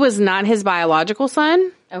Ricky was not his biological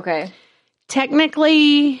son. Okay.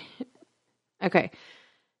 Technically, okay.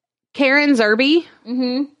 Karen Zerby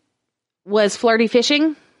was flirty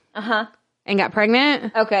fishing and got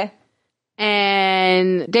pregnant. Okay.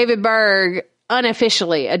 And David Berg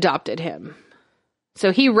unofficially adopted him.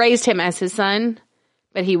 So he raised him as his son,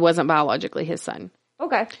 but he wasn't biologically his son.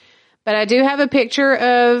 Okay. But I do have a picture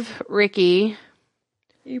of Ricky.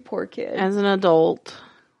 You poor kid. As an adult.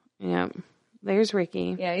 Yeah. There's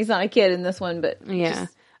Ricky. Yeah, he's not a kid in this one, but... Yeah.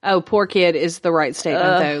 Oh, poor kid is the right statement,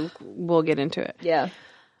 though. We'll get into it. Yeah.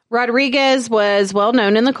 Rodriguez was well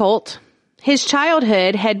known in the cult. His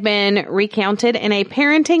childhood had been recounted in a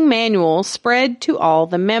parenting manual spread to all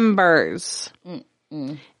the members.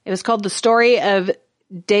 It was called The Story of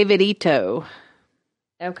Davidito.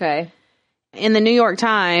 Okay. In the New York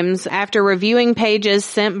Times, after reviewing pages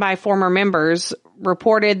sent by former members,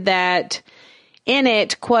 reported that in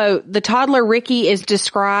it, quote, the toddler Ricky is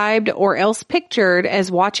described or else pictured as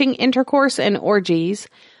watching intercourse and orgies,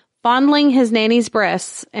 fondling his nanny's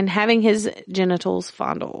breasts, and having his genitals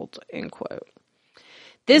fondled, end quote.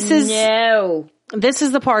 This is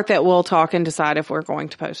the part that we'll talk and decide if we're going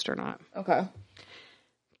to post or not. Okay.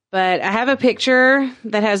 But I have a picture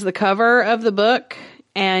that has the cover of the book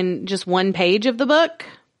and just one page of the book.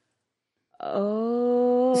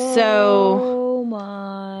 Oh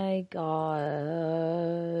my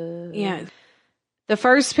God. Yeah. The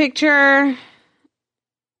first picture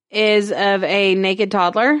is of a naked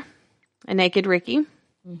toddler, a naked Ricky.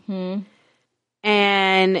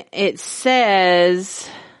 And it says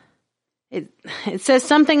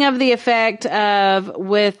something of the effect of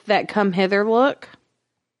with that come hither look.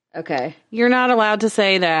 Okay. You're not allowed to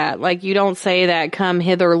say that. Like, you don't say that come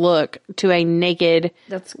hither look to a naked,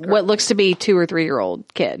 what looks to be 2 or 3 year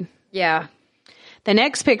old kid. Yeah. The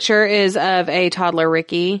next picture is of a toddler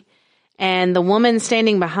Ricky, and the woman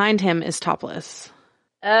standing behind him is topless.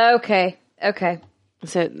 Okay. Okay.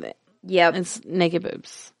 So, yep. It's naked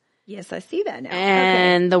boobs. Yes, I see that now.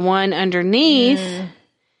 And the one underneath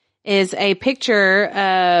is a picture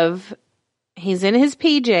of, he's in his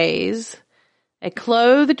PJs, a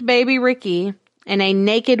clothed baby Ricky, and a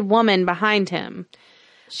naked woman behind him.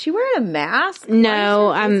 Is she wearing a mask?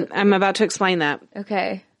 No, I'm about to explain that.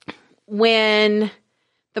 Okay. When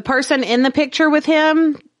the person in the picture with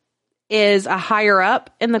him is a higher up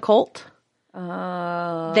in the cult.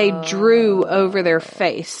 They drew over their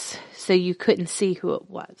face so you couldn't see who it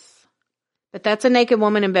was. But that's a naked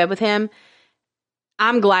woman in bed with him.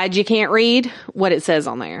 I'm glad you can't read what it says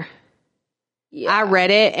on there. Yeah. I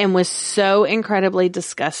read it and was so incredibly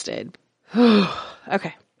disgusted.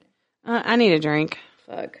 Okay. I need a drink.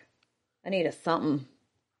 Fuck. I need a something.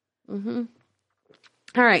 Mm-hmm.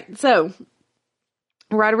 All right. So,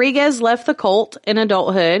 Rodriguez left the cult in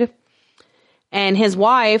adulthood, and his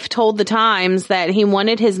wife told the Times that he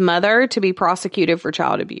wanted his mother to be prosecuted for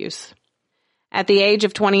child abuse. At the age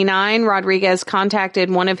of 29, Rodriguez contacted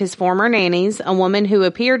one of his former nannies, a woman who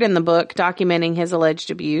appeared in the book documenting his alleged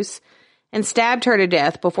abuse, and stabbed her to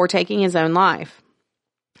death before taking his own life.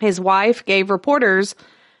 His wife gave reporters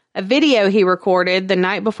a video he recorded the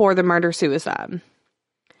night before the murder-suicide.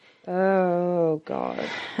 Oh, God.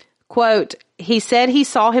 Quote, he said he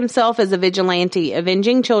saw himself as a vigilante,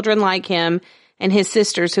 avenging children like him and his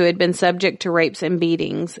sisters who had been subject to rapes and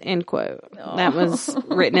beatings, end quote. Oh. That was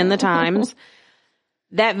written in the Times.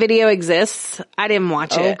 That video exists. I didn't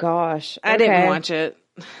watch it. Oh, gosh. I didn't watch it.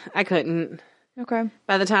 I couldn't. Okay.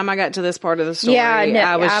 By the time I got to this part of the story, I'm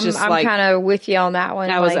kind of with you on that one.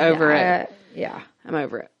 I was over it. Yeah. I'm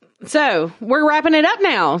over it. So, we're wrapping it up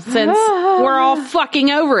now since we're all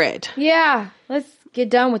fucking over it. Yeah. Let's get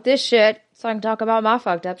done with this shit so I can talk about my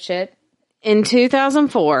fucked up shit. In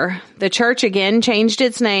 2004, the church again changed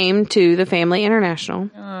its name to the Family International.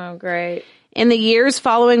 Oh, great. In the years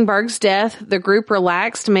following Berg's death, the group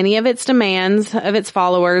relaxed many of its demands of its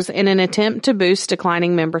followers in an attempt to boost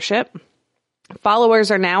declining membership.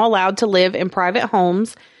 Followers are now allowed to live in private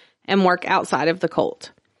homes and work outside of the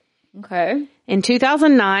cult. Okay. In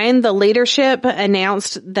 2009, the leadership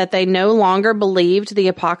announced that they no longer believed the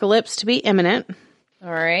apocalypse to be imminent.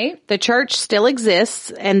 All right. The church still exists,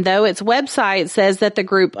 and though its website says that the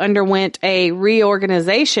group underwent a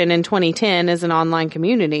reorganization in 2010 as an online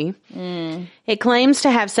community, it claims to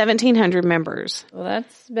have 1,700 members. Well,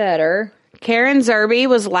 that's better. Karen Zerbe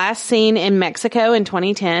was last seen in Mexico in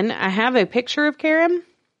 2010. I have a picture of Karen.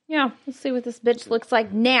 Yeah, let's see what this bitch looks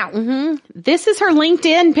like now. Mm-hmm. This is her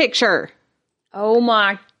LinkedIn picture. Oh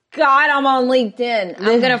my God, I'm on LinkedIn.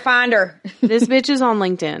 I'm going to find her. This bitch is on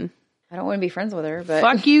LinkedIn. I don't want to be friends with her, but...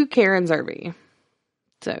 Fuck you, Karen Zerbe.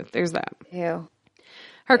 So, there's that. Ew.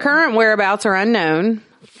 Her current whereabouts are unknown.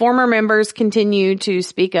 Former members continue to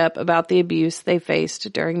speak up about the abuse they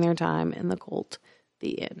faced during their time in the cult.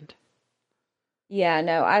 The end. Yeah,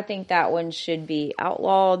 no, I think that one should be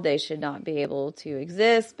outlawed. They should not be able to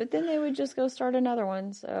exist, but then they would just go start another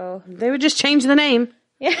one, so... They would just change the name.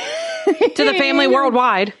 Yeah. To the Family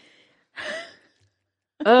Worldwide.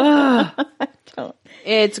 Ugh.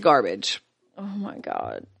 It's garbage. Oh my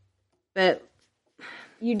God. But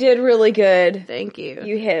you did really good. Thank you.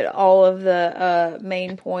 You hit all of the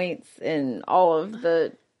main points and all of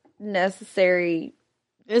the necessary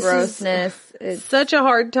grossness. It's such a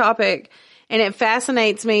hard topic, and it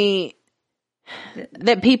fascinates me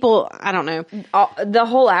that people, I don't know. The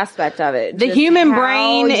whole aspect of it. The human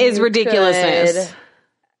brain is ridiculousness.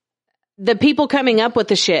 The people coming up with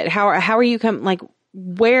the shit. How are you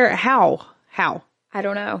where, how? I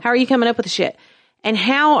don't know. How are you coming up with the shit? And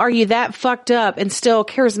how are you that fucked up and still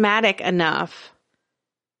charismatic enough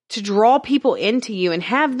to draw people into you and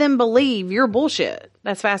have them believe your bullshit?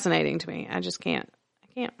 That's fascinating to me. I just can't. I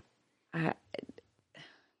can't.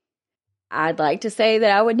 I'd like to say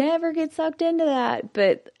that I would never get sucked into that,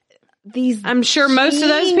 but I'm sure most of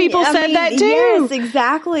those people said that too. Yes,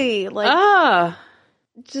 exactly.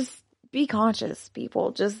 Just be conscious,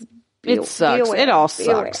 people. Just it sucks. It all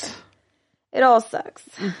sucks. It all sucks.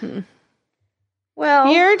 Mm-hmm.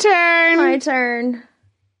 Well, your turn. My turn.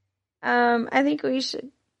 I think we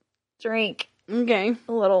should drink. Okay.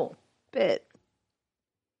 A little bit.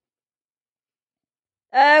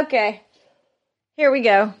 Okay. Here we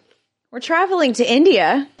go. We're traveling to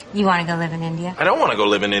India. You want to go live in India? I don't want to go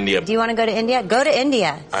live in India. Do you want to go to India? Go to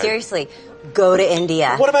India. Seriously. Go to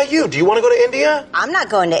India. What about you? Do you want to go to India? I'm not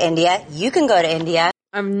going to India. You can go to India.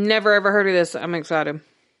 I've never ever heard of this. I'm excited.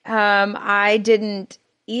 I didn't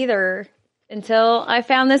either until I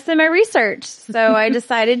found this in my research. So I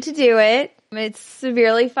decided to do it. It's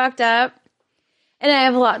severely fucked up. And I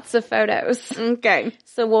have lots of photos. Okay.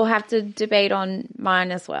 So we'll have to debate on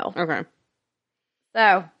mine as well. Okay.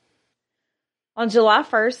 So, on July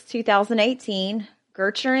 1st, 2018,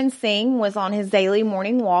 Gurcharan Singh was on his daily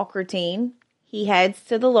morning walk routine. He heads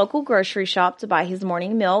to the local grocery shop to buy his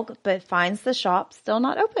morning milk, but finds the shop still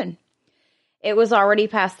not open. It was already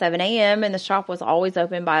past 7 a.m. and the shop was always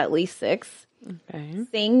open by at least 6. Okay.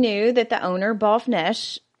 Singh knew that the owner,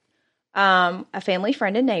 Bhavnesh, a family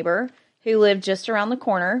friend and neighbor, who lived just around the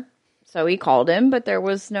corner. So he called him, but there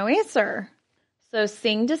was no answer. So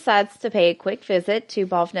Singh decides to pay a quick visit to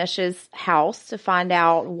Bhavnesh's house to find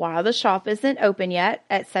out why the shop isn't open yet.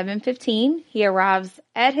 At 7:15, he arrives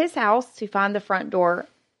at his house to find the front door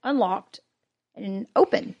unlocked and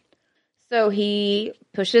open. So he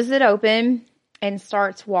pushes it open and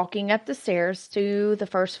starts walking up the stairs to the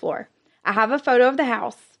first floor. I have a photo of the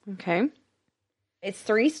house. Okay. It's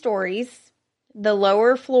 3 stories. The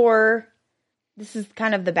lower floor, this is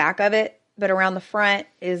kind of the back of it, but around the front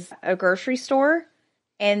is a grocery store.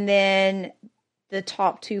 And then the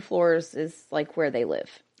top 2 floors is like where they live.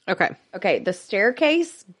 Okay. Okay, the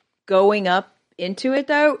staircase going up into it,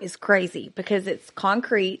 though, is crazy because it's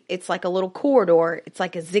concrete. It's like a little corridor. It's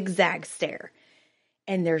like a zigzag stair.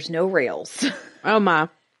 And there's no rails Oh, my.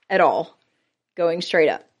 at all going straight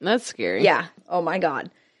up. That's scary. Yeah. Oh, my God.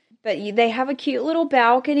 But they have a cute little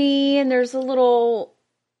balcony, and there's a little,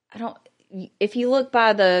 if you look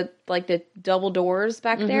by the double doors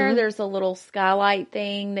back there, there's a little skylight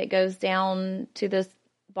thing that goes down to this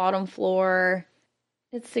bottom floor.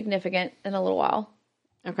 It's significant in a little while.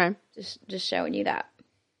 Okay. Just showing you that.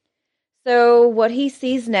 So what he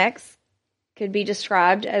sees next could be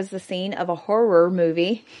described as the scene of a horror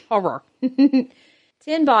movie. Horror.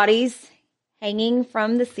 10 bodies hanging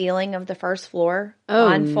from the ceiling of the first floor, Oh,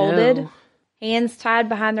 blindfolded, no. hands tied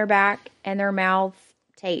behind their back, and their mouths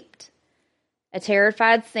taped. A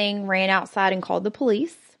terrified Singh ran outside and called the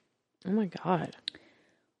police. Oh, my God.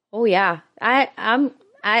 Oh, yeah.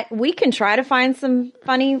 We can try to find some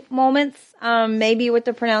funny moments, maybe with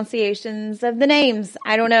the pronunciations of the names.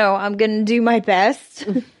 I don't know. I'm going to do my best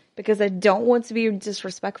because I don't want to be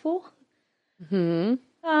disrespectful. But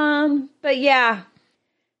yeah,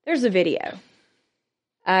 there's a video.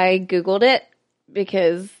 I Googled it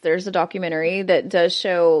because there's a documentary that does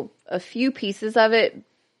show a few pieces of it,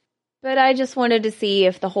 but I just wanted to see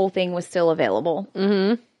if the whole thing was still available.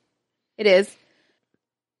 Mm-hmm. It is.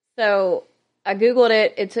 So I Googled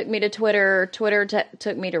it. It took me to Twitter. Twitter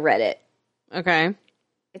took me to Reddit. Okay.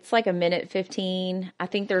 It's like 1:15. I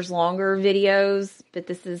think there's longer videos, but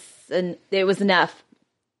it was enough.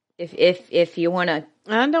 If you want to.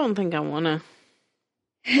 I don't think I want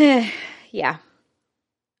to. Yeah.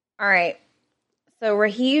 All right. So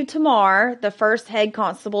Raheem Tamar, the first head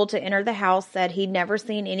constable to enter the house, said he'd never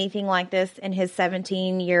seen anything like this in his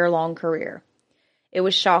 17-year-long career. It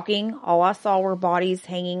was shocking. All I saw were bodies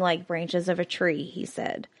hanging like branches of a tree, he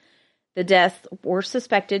said. The deaths were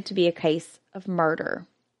suspected to be a case of murder.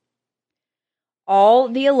 All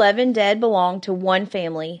the 11 dead belonged to one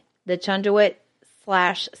family, the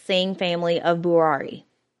Chundawat/Singh family of Burari.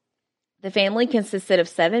 The family consisted of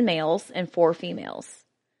 7 males and 4 females.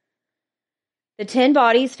 The 10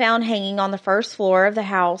 bodies found hanging on the first floor of the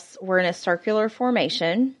house were in a circular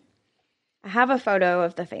formation. I have a photo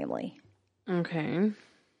of the family. Okay.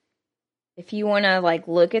 If you want to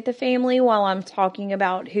look at the family while I'm talking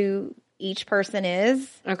about who each person is,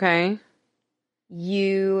 Okay.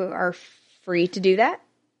 you are free to do that.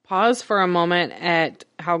 Pause for a moment at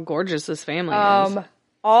how gorgeous this family is.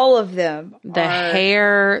 All of them. The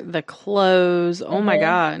hair, the clothes. Oh, my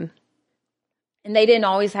God. And they didn't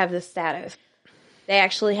always have this status. They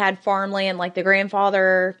actually had farmland, like the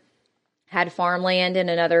grandfather had farmland in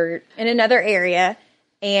another area,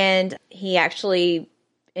 and he actually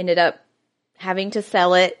ended up having to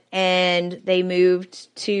sell it, and they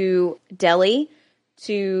moved to Delhi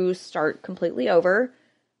to start completely over.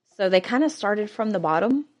 So they kind of started from the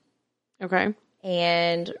bottom. Okay.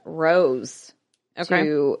 And rose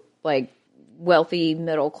to wealthy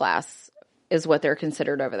middle class is what they're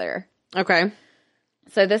considered over there. Okay.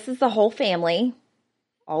 So this is the whole family,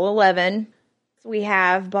 all 11. So we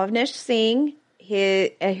have Bhavnesh Singh, who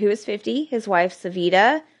is 50, his wife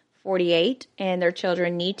Savita, 48, and their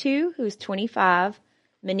children Neetu, who's 25,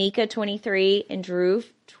 Manika, 23, and Dhruv,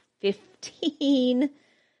 15.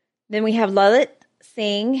 Then we have Lalit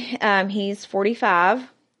Singh, he's 45.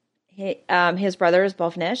 His brother is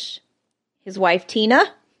Bhavnesh. His wife Tina,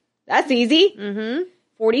 that's easy,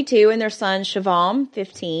 42, and their son Shivam,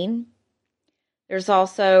 15. There's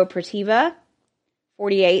also Prativa,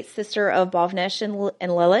 48, sister of Bhavnesh and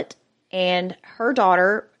Lalit, and her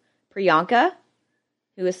daughter Priyanka,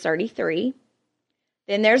 who is 33.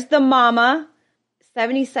 Then there's the mama,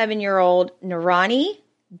 77-year-old Narani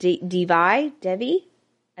Devi.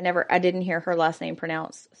 I didn't hear her last name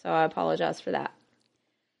pronounced, so I apologize for that.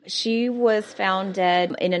 She was found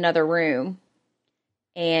dead in another room,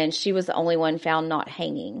 and she was the only one found not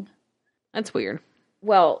hanging. That's weird.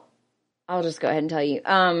 Well, I'll just go ahead and tell you.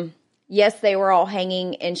 Yes, they were all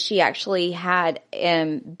hanging, and she actually had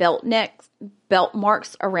belt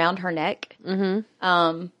marks around her neck.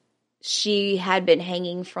 Mm-hmm. She had been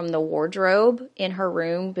hanging from the wardrobe in her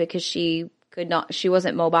room because she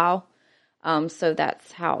wasn't mobile. So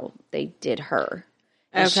that's how they did her.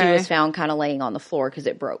 And she was found kind of laying on the floor because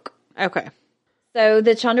it broke. Okay. So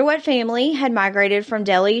the Chunderwat family had migrated from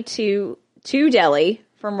Delhi to Delhi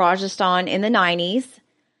from Rajasthan in the 90s.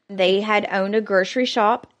 They had owned a grocery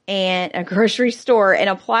shop and a grocery store and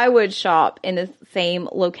a plywood shop in the same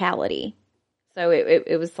locality. So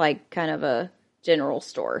it was like kind of a general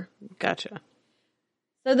store. Gotcha.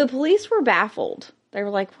 So the police were baffled. They were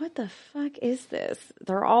like, what the fuck is this?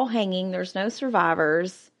 They're all hanging. There's no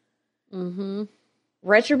survivors. Mm-hmm.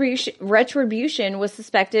 Retribution was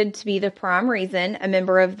suspected to be the prime reason. A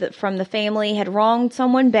member from the family had wronged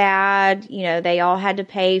someone bad. You know, they all had to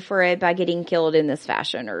pay for it by getting killed in this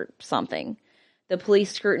fashion or something. The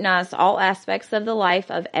police scrutinized all aspects of the life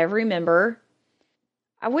of every member.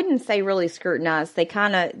 I wouldn't say really scrutinized.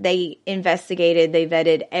 They investigated, they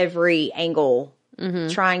vetted every angle,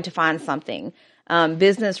 trying to find something.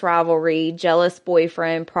 Business rivalry, jealous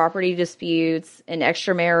boyfriend, property disputes, an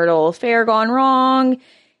extramarital affair gone wrong,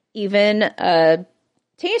 even a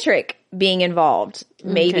tantric being involved,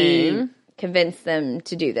 maybe convinced them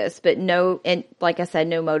to do this. But and like I said,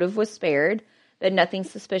 no motive was spared, but nothing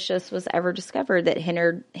suspicious was ever discovered that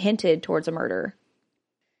hinted towards a murder.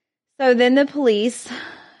 So then the police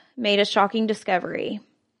made a shocking discovery.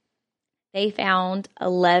 They found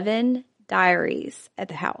 11 diaries at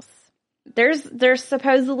the house. There's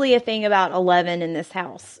supposedly a thing about 11 in this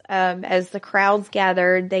house. As the crowds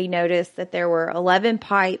gathered, they noticed that there were 11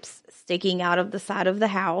 pipes sticking out of the side of the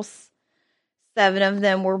house. 7 of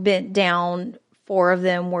them were bent down. 4 of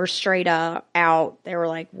them were straight out. They were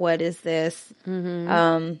like, what is this?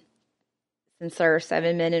 Mm-hmm. Since there are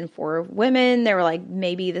 7 men and 4 women, they were like,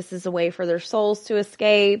 maybe this is a way for their souls to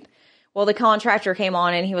escape. Well, the contractor came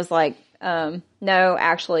on and he was like, no,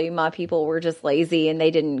 actually, my people were just lazy and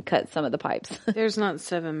they didn't cut some of the pipes. There's not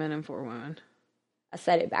 7 men and 4 women. I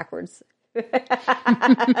said it backwards.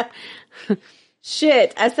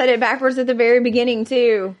 Shit, I said it backwards at the very beginning,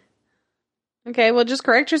 too. Okay, well, just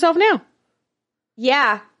correct yourself now.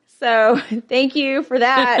 Yeah, so thank you for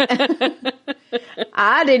that.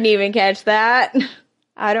 I didn't even catch that.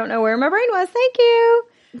 I don't know where my brain was. Thank you.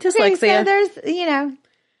 Dyslexia.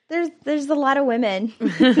 So there's a lot of women.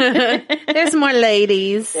 There's more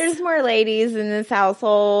ladies. There's more ladies in this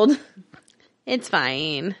household. It's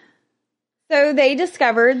fine. So they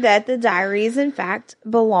discovered that the diaries, in fact,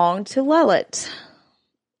 belonged to Lalit.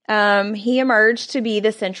 He emerged to be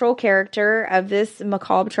the central character of this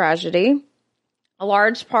macabre tragedy. A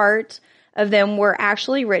large part of them were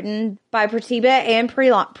actually written by Pratibha and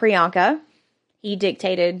Priyanka. He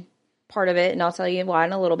dictated part of it, and I'll tell you why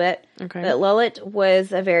in a little bit. Okay. But Lalit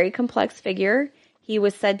was a very complex figure. He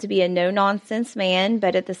was said to be a no-nonsense man,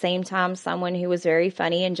 but at the same time, someone who was very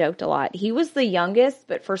funny and joked a lot. He was the youngest,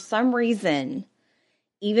 but for some reason,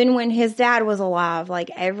 even when his dad was alive,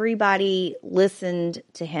 like everybody listened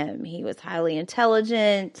to him. He was highly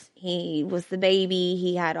intelligent. He was the baby.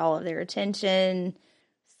 He had all of their attention.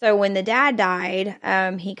 So when the dad died,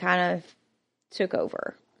 he kind of took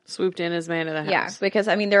over. Swooped in as man of the house. Yeah, because,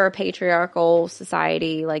 I mean, they're a patriarchal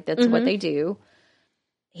society. Like, that's what they do.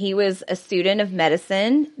 He was a student of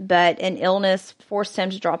medicine, but an illness forced him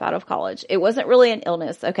to drop out of college. It wasn't really an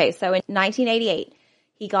illness. Okay, so in 1988,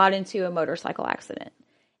 he got into a motorcycle accident,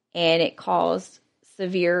 and it caused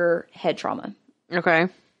severe head trauma. Okay.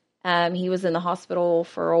 He was in the hospital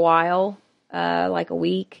for a while, like a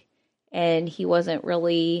week, and he wasn't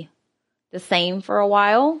really the same for a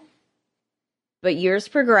while. But years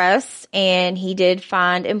progressed, and he did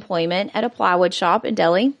find employment at a plywood shop in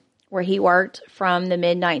Delhi, where he worked from the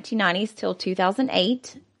mid-1990s till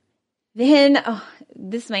 2008. Then,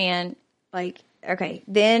 this man,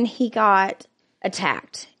 then he got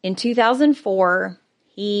attacked. In 2004,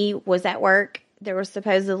 he was at work. There was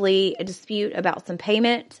supposedly a dispute about some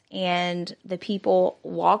payment, and the people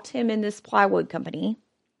locked him in this plywood company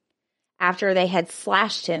after they had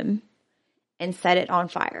slashed him and set it on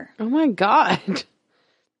fire. Oh my God.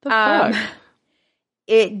 The fuck?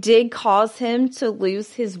 It did cause him to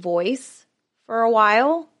lose his voice for a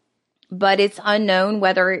while, but it's unknown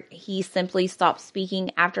whether he simply stopped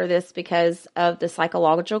speaking after this because of the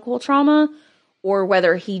psychological trauma or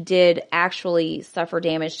whether he did actually suffer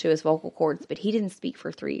damage to his vocal cords, but he didn't speak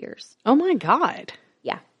for 3 years. Oh my God.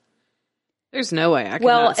 Yeah. There's no way I can.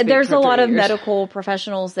 Well, there's a lot of medical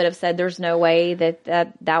professionals that have said there's no way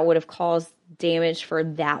that would have caused damage for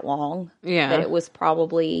that long. Yeah. That it was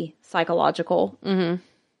probably psychological. Mm-hmm.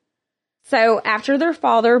 So after their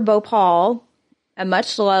father, Bhopal, a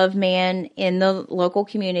much loved man in the local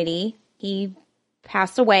community, he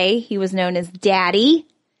passed away. He was known as Daddy.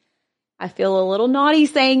 I feel a little naughty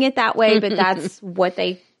saying it that way, but that's what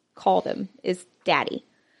they called him, is Daddy.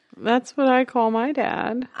 That's what I call my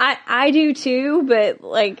dad. I do too, but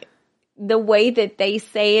like the way that they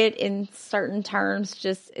say it in certain terms,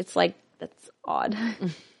 just, it's like, that's odd.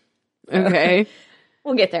 Okay.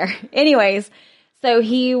 We'll get there. Anyways, so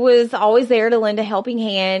he was always there to lend a helping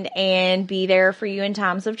hand and be there for you in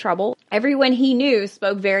times of trouble. Everyone he knew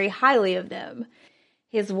spoke very highly of them.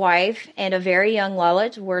 His wife and a very young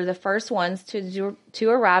Lalit were the first ones to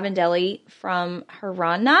arrive in Delhi from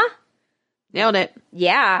Haryana. Nailed it.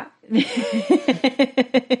 Yeah.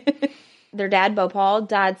 Their dad, Bhopal,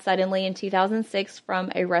 died suddenly in 2006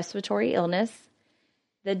 from a respiratory illness.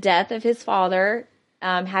 The death of his father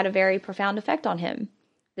had a very profound effect on him.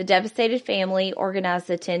 The devastated family organized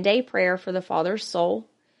a 10-day prayer for the father's soul.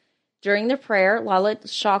 During the prayer,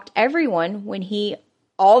 Lalit shocked everyone when he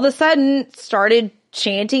all of a sudden started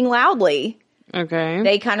chanting loudly. Okay.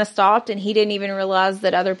 They kind of stopped, and he didn't even realize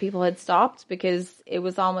that other people had stopped because it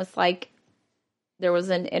was almost like there was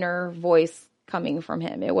an inner voice coming from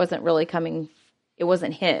him. It wasn't really coming, it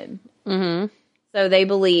wasn't him. Mm-hmm. So they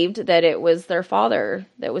believed that it was their father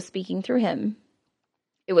that was speaking through him.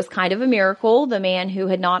 It was kind of a miracle. The man who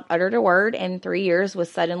had not uttered a word in 3 years was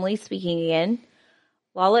suddenly speaking again.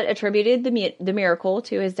 Lalit attributed the miracle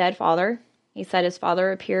to his dead father. He said his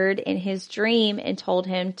father appeared in his dream and told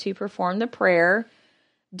him to perform the prayer,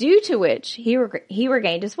 due to which he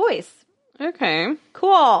regained his voice. Okay.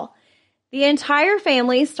 Cool. The entire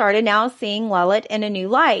family started now seeing Lalit in a new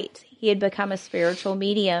light. He had become a spiritual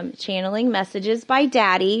medium, channeling messages by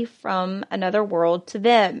Daddy from another world to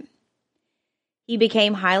them. He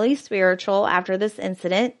became highly spiritual after this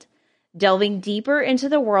incident, delving deeper into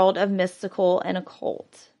the world of mystical and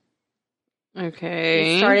occult.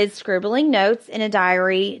 Okay. He started scribbling notes in a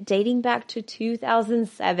diary dating back to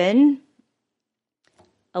 2007.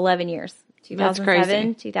 11 years.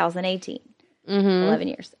 2007, 2018. 11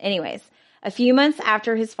 years. Anyways, a few months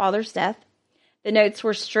after his father's death, the notes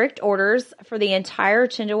were strict orders for the entire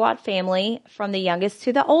Chindawat family, from the youngest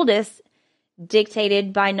to the oldest,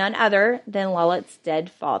 dictated by none other than Lalit's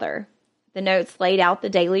dead father. The notes laid out the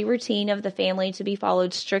daily routine of the family to be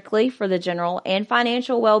followed strictly for the general and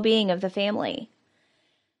financial well-being of the family.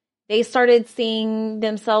 They started seeing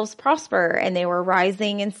themselves prosper, and they were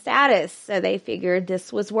rising in status, so they figured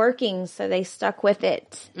this was working, so they stuck with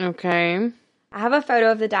it. Okay. I have a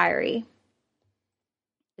photo of the diary.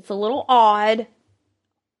 It's a little odd.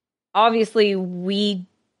 Obviously, we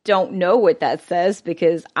don't know what that says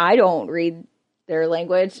because I don't read their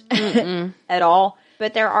language at all.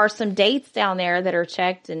 But there are some dates down there that are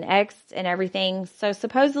checked and X'd and everything. So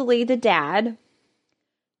supposedly the dad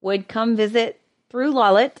would come visit through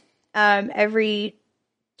Lalit every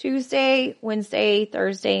Tuesday, Wednesday,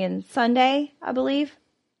 Thursday, and Sunday, I believe.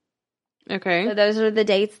 Okay. So those are the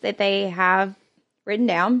dates that they have written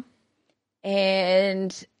down.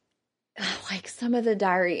 And like some of the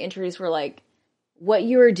diary entries were like, what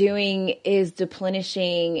you are doing is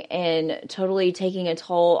deplenishing and totally taking a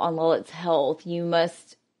toll on Lalit's health. You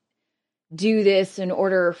must do this in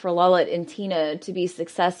order for Lalit and Tina to be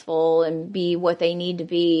successful and be what they need to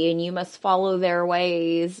be. And you must follow their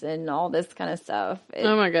ways and all this kind of stuff.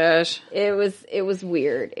 Oh my gosh. It was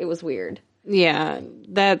weird. It was weird. Yeah.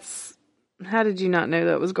 How did you not know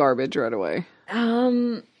that was garbage right away?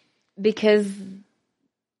 Because,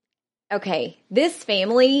 okay, this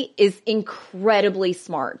family is incredibly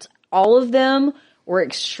smart. All of them were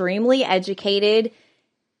extremely educated.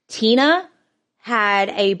 Tina had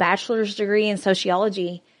a bachelor's degree in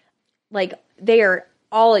sociology. Like, they are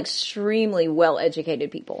all extremely well-educated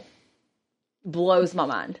people. Blows my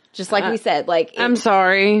mind. Just like we said, like... I'm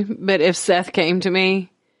sorry, but if Seth came to me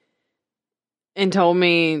and told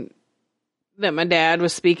me that my dad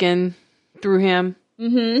was speaking through him,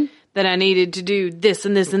 that I needed to do this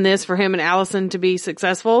and this and this for him and Allison to be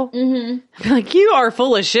successful, I'd be like, you are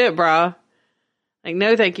full of shit, brah. Like,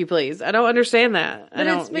 no, thank you, please. I don't understand that. But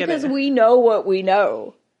it's because we know what we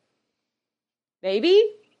know. Maybe?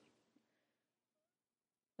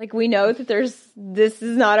 Like, we know that this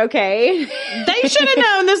is not okay. They should have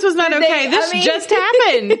known this was not okay. This just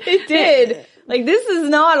happened. It did. Like, this is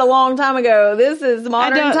not a long time ago. This is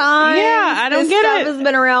modern times. Yeah, I don't get it. This stuff has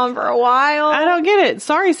been around for a while. I don't get it.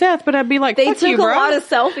 Sorry, Seth, but I'd be like, they fuck took you, a bro. lot of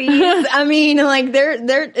selfies. I mean, like,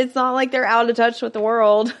 they're it's not like they're out of touch with the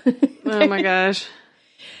world. Oh my gosh.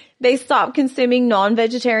 They stopped consuming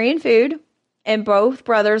non-vegetarian food. And both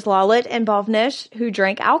brothers, Lalit and Bhavnesh, who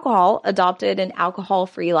drank alcohol, adopted an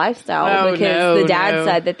alcohol-free lifestyle because the dad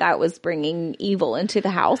said that was bringing evil into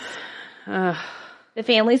the house. The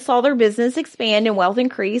family saw their business expand and wealth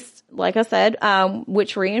increase, like I said,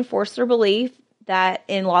 which reinforced their belief that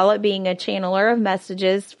in Lalit being a channeler of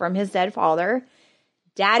messages from his dead father,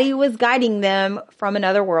 Daddy was guiding them from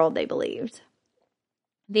another world, they believed.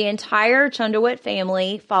 The entire Chundawat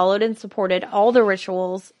family followed and supported all the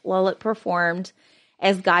rituals Lalit performed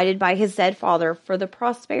as guided by his dead father for the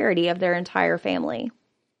prosperity of their entire family.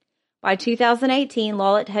 By 2018,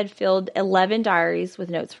 Lalit had filled 11 diaries with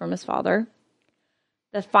notes from his father.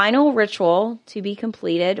 The final ritual to be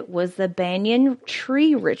completed was the banyan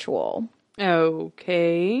tree ritual.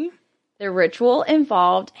 Okay. The ritual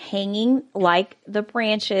involved hanging like the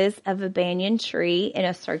branches of a banyan tree in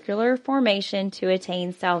a circular formation to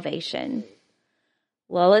attain salvation.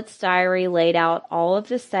 Lalit's diary laid out all of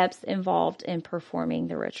the steps involved in performing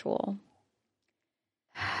the ritual.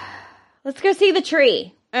 Let's go see the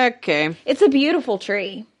tree. Okay. It's a beautiful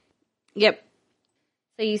tree. Yep.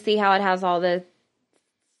 So you see how it has all the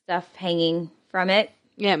stuff hanging from it?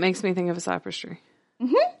 Yeah, it makes me think of a cypress tree.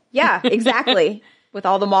 Mm-hmm. Yeah, exactly. With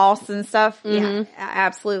all the moss and stuff. Mm-hmm. Yeah,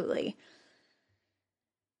 absolutely.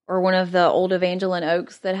 Or one of the old Evangeline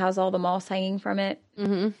oaks that has all the moss hanging from it.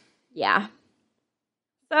 Mm-hmm. Yeah.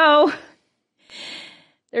 So,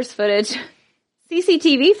 there's footage.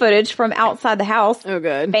 CCTV footage from outside the house. Oh,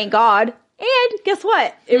 good. Thank God. And guess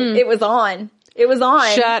what? It was on. It was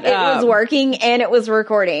on. Shut up. It was working and it was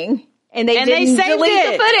recording. And they didn't delete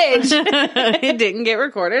the footage. It didn't get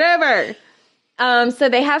recorded ever. So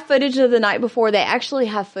they have footage of the night before. They actually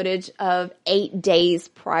have footage of 8 days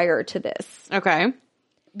prior to this. Okay.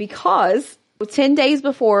 Because 10 days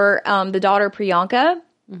before, the daughter Priyanka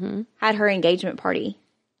had her engagement party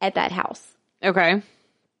at that house. Okay.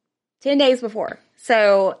 10 days before.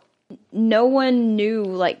 So no one knew,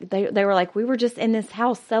 like, they were like, we were just in this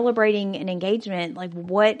house celebrating an engagement. Like,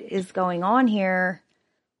 what is going on here?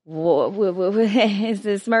 Is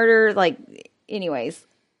this murder? Like, anyways.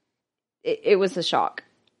 It was a shock.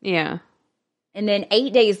 Yeah. And then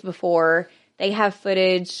 8 days before, they have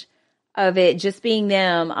footage of it just being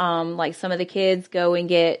them. Like some of the kids go and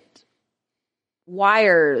get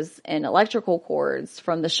wires and electrical cords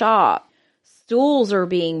from the shop. Stools are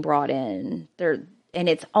being brought in. And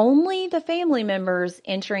it's only the family members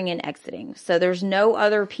entering and exiting. So there's no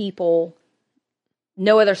other people,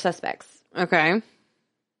 no other suspects. Okay.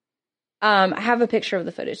 I have a picture of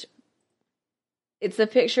the footage. It's a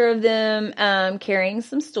picture of them carrying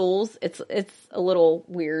some stools. It's a little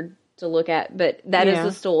weird to look at, but that is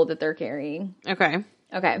the stool that they're carrying. Okay.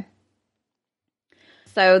 Okay.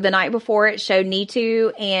 So the night before, it showed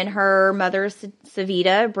Neetu and her mother,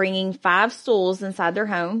 Savita, bringing 5 stools inside their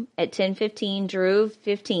home. At 10:15, Dhruv,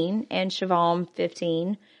 15, and Shivam,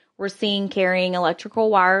 15, were seen carrying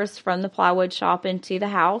electrical wires from the plywood shop into the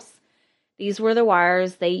house. These were the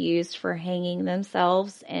wires they used for hanging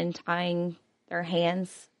themselves and tying their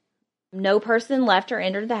hands. No person left or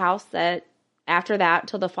entered the house after that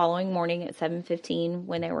till the following morning at 7:15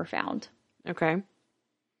 when they were found. Okay.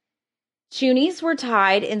 Chunies were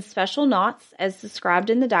tied in special knots as described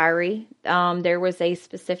in the diary. There was a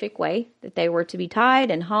specific way that they were to be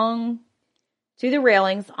tied and hung to the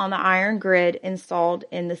railings on the iron grid installed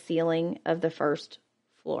in the ceiling of the first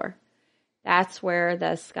floor. That's where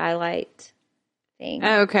the skylight thing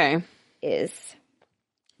is.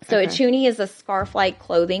 So a chuni is a scarf-like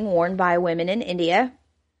clothing worn by women in India.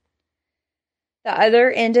 The other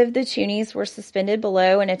end of the chunies were suspended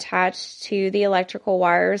below and attached to the electrical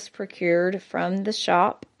wires procured from the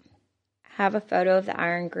shop. I have a photo of the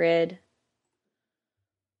iron grid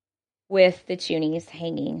with the chunies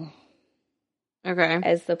hanging. Okay.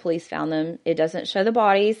 As the police found them. It doesn't show the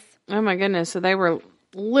bodies. Oh my goodness. So they were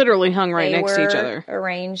literally hung right next to each other.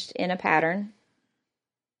 Arranged in a pattern.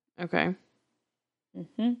 Okay.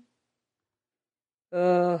 Mm-hmm.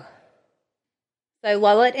 So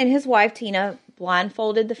Lalit and his wife, Tina,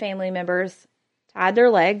 blindfolded the family members, tied their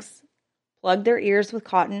legs, plugged their ears with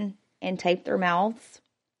cotton, and taped their mouths.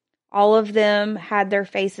 All of them had their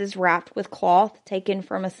faces wrapped with cloth taken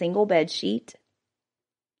from a single bed sheet.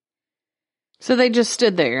 So they just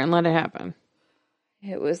stood there and let it happen.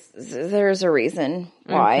 There's a reason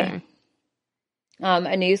why. Okay.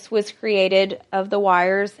 A noose was created of the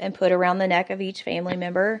wires and put around the neck of each family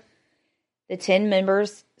member. The 10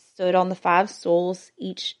 members stood on the 5 stools,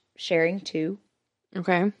 each sharing 2.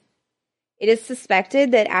 Okay. It is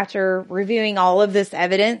suspected that after reviewing all of this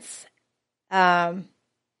evidence, that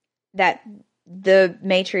the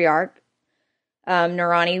matriarch,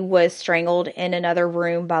 Narani, was strangled in another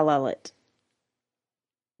room by Lalit.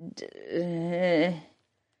 and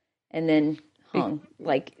then hung.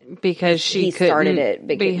 Because he couldn't started it.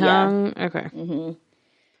 be hung? Okay.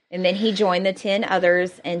 And then he joined the 10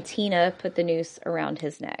 others, and Tina put the noose around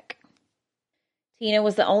his neck. Tina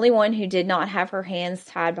was the only one who did not have her hands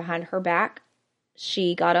tied behind her back.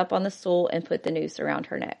 She got up on the stool and put the noose around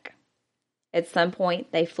her neck. At some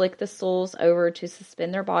point, they flicked the stools over to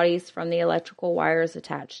suspend their bodies from the electrical wires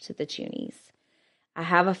attached to the chunies. I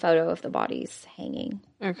have a photo of the bodies hanging.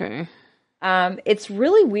 Okay. It's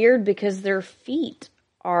really weird because their feet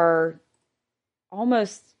are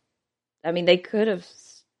almost, I mean, they could have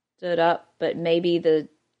stood up, but maybe the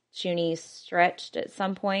chunies stretched at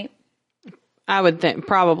some point. I would think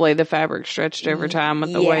probably the fabric stretched over time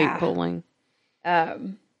with the weight pulling. But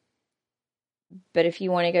if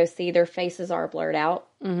you want to go see, their faces are blurred out.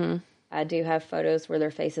 Mm-hmm. I do have photos where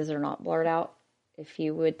their faces are not blurred out. If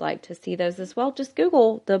you would like to see those as well, just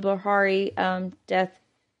Google the Buhari death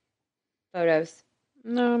photos.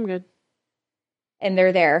 No, I'm good. And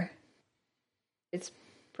they're there. It's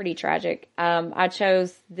pretty tragic. I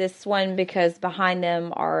chose this one because behind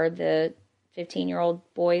them are the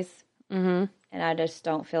 15-year-old boys. Mm-hmm. And I just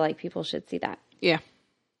don't feel like people should see that. Yeah.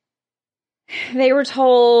 They were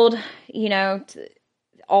told,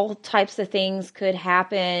 all types of things could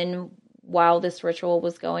happen while this ritual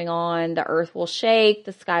was going on. The earth will shake,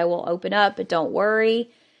 the sky will open up, but don't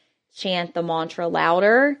worry. Chant the mantra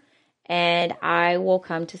louder, and I will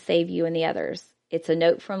come to save you and the others. It's a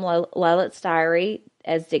note from Lalit's diary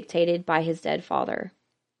as dictated by his dead father.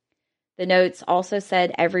 The notes also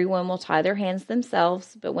said everyone will tie their hands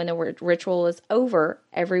themselves, but when the ritual is over,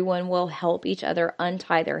 everyone will help each other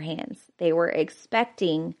untie their hands. They were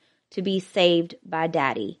expecting to be saved by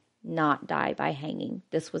Daddy, not die by hanging.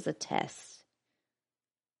 This was a test.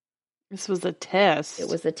 This was a test. It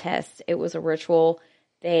was a test. It was a ritual.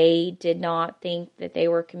 They did not think that they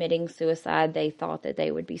were committing suicide. They thought that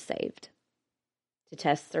they would be saved. To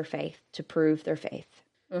test their faith, to prove their faith.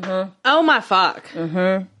 Mm-hmm. Oh my fuck.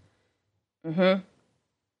 Mm-hmm. Mm-hmm.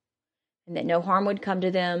 And that no harm would come to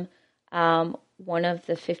them. One of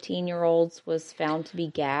the 15-year-olds was found to be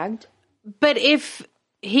gagged. But if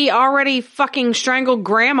he already fucking strangled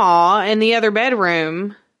Grandma in the other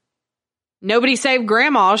bedroom, nobody saved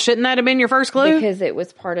Grandma. Shouldn't that have been your first clue? Because it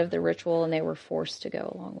was part of the ritual and they were forced to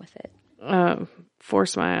go along with it.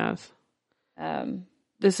 Force my ass.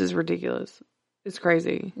 This is ridiculous. It's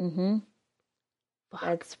crazy. Mm-hmm.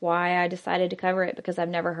 That's why I decided to cover it, because I've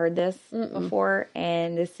never heard this before.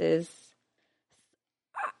 And it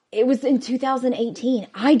was in 2018.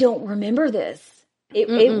 I don't remember this.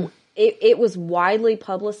 It was widely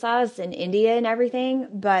publicized in India and everything,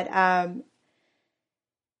 but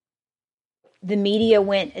the media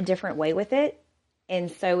went a different way with it. And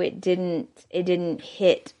so it didn't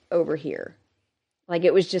hit over here. Like,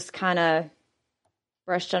 it was just kind of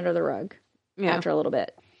brushed under the rug after a little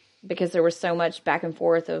bit, because there was so much back and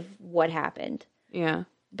forth of what happened. Yeah.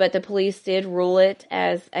 But the police did rule it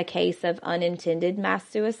as a case of unintended mass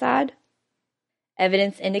suicide.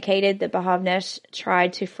 Evidence indicated that Bhavnesh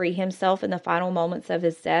tried to free himself in the final moments of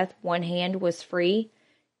his death. One hand was free,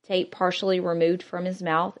 tape partially removed from his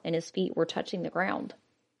mouth, and his feet were touching the ground.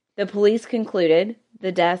 The police concluded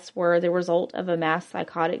the deaths were the result of a mass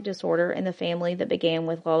psychotic disorder in the family that began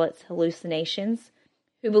with Lalit's hallucinations,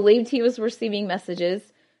 who believed he was receiving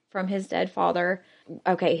messages from his dead father.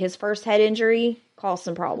 Okay, his first head injury caused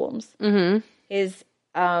some problems. Mm-hmm. His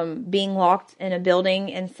being locked in a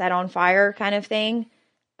building and set on fire kind of thing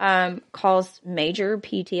caused major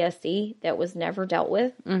PTSD that was never dealt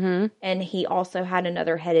with. Mm-hmm. And he also had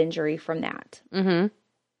another head injury from that. Mm-hmm.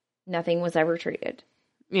 Nothing was ever treated.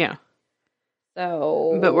 Yeah.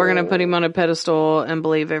 So, but we're going to put him on a pedestal and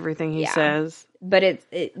believe everything he says. But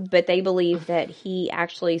but they believe that he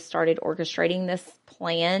actually started orchestrating this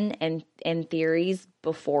plan and theories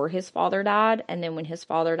before his father died, and then when his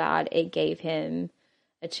father died, it gave him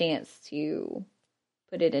a chance to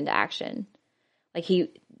put it into action. Like, he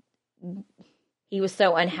was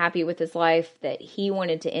so unhappy with his life that he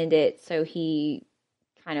wanted to end it, so he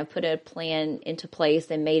kind of put a plan into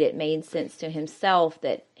place and made sense to himself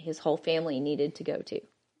that his whole family needed to go to.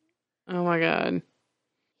 Oh my God.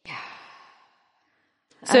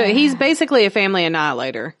 So he's basically a family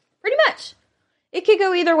annihilator. Pretty much. It could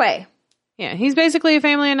go either way. Yeah, he's basically a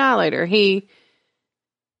family annihilator. He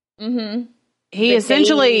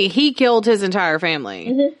essentially he killed his entire family.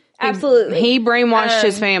 Mm-hmm. Absolutely. He brainwashed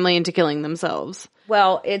his family into killing themselves.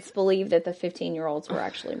 Well, it's believed that the 15-year-olds were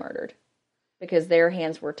actually murdered because their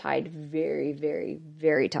hands were tied very, very,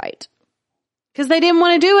 very tight. Because they didn't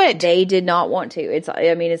want to do it. They did not want to.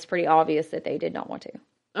 It's pretty obvious that they did not want to.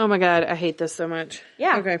 Oh my God, I hate this so much.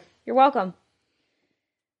 Yeah. Okay. You're welcome.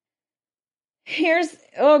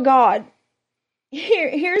 Oh God.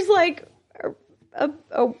 Here's like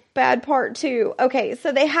a bad part too. Okay,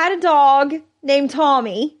 so they had a dog named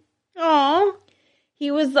Tommy. Aw.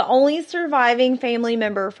 He was the only surviving family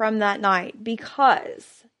member from that night because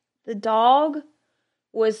the dog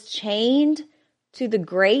was chained to the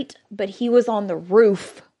grate, but he was on the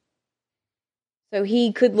roof. So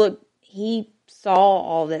he saw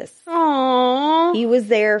all this. Aww. He was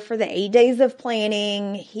there for the 8 days of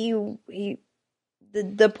planning.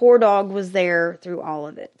 The poor dog was there through all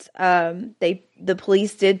of it. The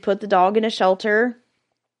police did put the dog in a shelter.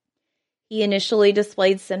 He initially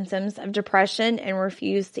displayed symptoms of depression and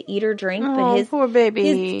refused to eat or drink, but his poor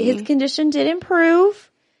baby. his condition did improve.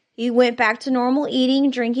 He went back to normal eating,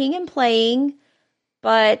 drinking, and playing.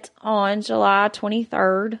 But on July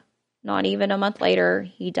 23rd, not even a month later,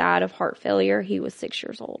 he died of heart failure. He was 6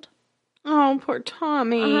 years old. Oh, poor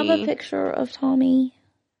Tommy. I have a picture of Tommy.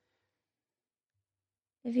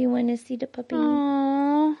 If you want to see the puppy.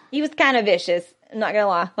 Aww. He was kind of vicious. I'm not going to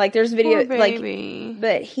lie. Like, there's video, Poor baby.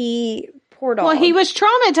 but poor dog. Well, he was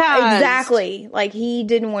traumatized. Exactly. Like, he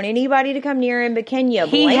didn't want anybody to come near him, but can you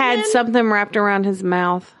blame He had him? something wrapped around his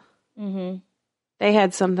mouth. Mm-hmm. They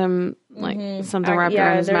had something, something wrapped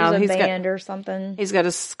around his mouth. There's a band or something. He's got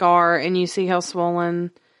a scar, and you see how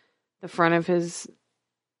swollen the front of his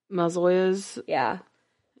muzzle is. Yeah.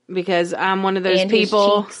 Because I'm one of those And his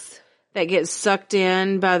people cheeks. that get sucked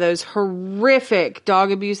in by those horrific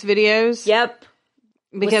dog abuse videos. Yep.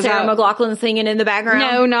 Because Sarah McLachlan singing in the background?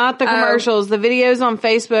 No, not the commercials. The videos on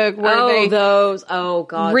Facebook where those. Oh,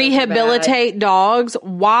 God. rehabilitate dogs.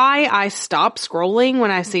 Why I stop scrolling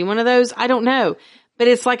when I see one of those, I don't know. But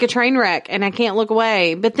it's like a train wreck and I can't look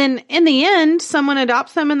away. But then in the end, someone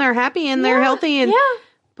adopts them and they're happy and they're healthy. And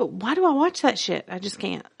But why do I watch that shit? I just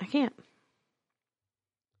can't. I can't.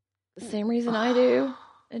 The same reason I do.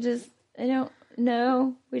 I don't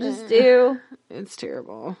know. We just do. It's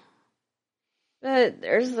terrible. But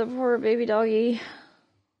there's the poor baby doggy.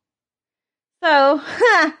 So,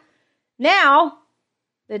 now,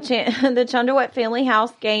 the Chundawat family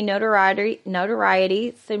house gained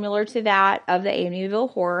notoriety similar to that of the Amityville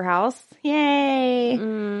Horror House.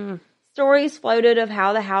 Yay! Stories floated of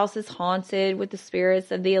how the house is haunted with the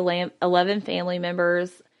spirits of the 11 family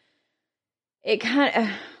members. It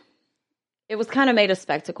was kind of made a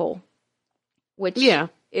spectacle, which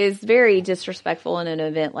is very disrespectful in an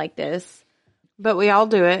event like this. But we all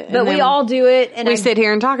do it. But we all do it. And we sit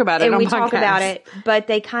here and talk about it. And on we podcasts. talk about it. But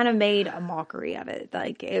they kind of made a mockery of it.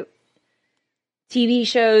 Like, TV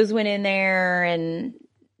shows went in there and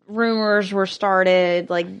rumors were started.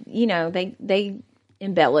 Like, they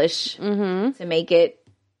embellish to make it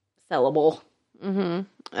sellable.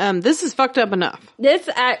 This is fucked up enough.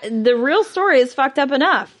 The real story is fucked up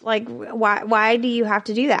enough. Like, why do you have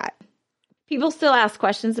to do that? People still ask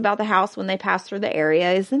questions about the house when they pass through the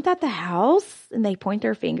area. Isn't that the house? And they point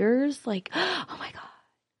their fingers like, oh my God.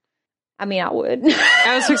 I mean, I would.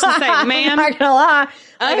 I was supposed to say, ma'am. I'm not gonna lie.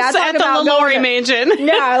 Like, I talk about the Lori mansion.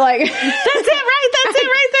 Yeah, like. That's it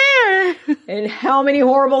right there. And how many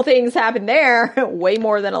horrible things happened there? Way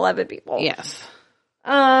more than 11 people. Yes.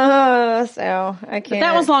 So I can't. But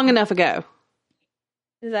that was long enough ago.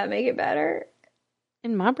 Does that make it better?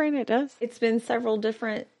 In my brain, it does. It's been several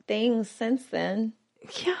different things since then.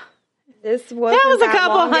 Yeah. That was a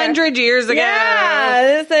couple hundred years ago.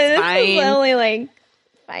 Yeah. This was only like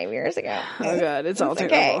 5 years ago. Oh, God. It's all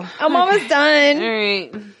terrible. Okay. I'm almost done. All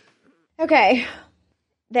right. Okay.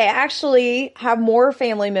 They actually have more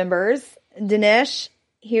family members. Dinesh,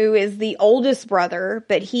 who is the oldest brother,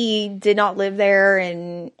 but he did not live there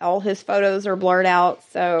and all his photos are blurred out.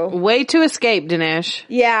 So way to escape, Dinesh.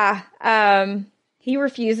 Yeah. He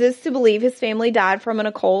refuses to believe his family died from an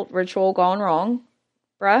occult ritual gone wrong.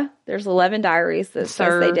 Bruh, there's 11 diaries that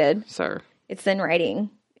says they did. Sir. It's in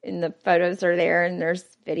writing. And the photos are there and there's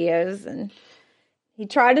videos. And he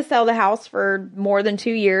tried to sell the house for more than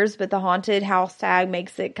 2 years, but the haunted house tag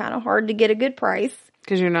makes it kind of hard to get a good price.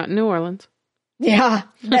 Because you're not in New Orleans. Yeah.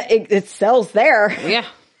 It sells there. Yeah.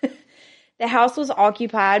 The house was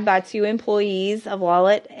occupied by 2 employees of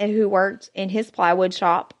Lilith who worked in his plywood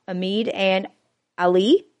shop, Hamid and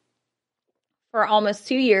Ali, for almost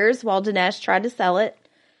 2 years while Dinesh tried to sell it.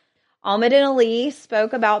 Ahmed and Ali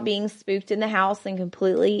spoke about being spooked in the house and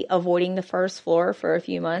completely avoiding the first floor for a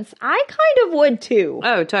few months. I kind of would too.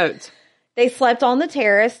 Oh, totes. They slept on the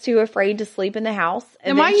terrace, too afraid to sleep in the house.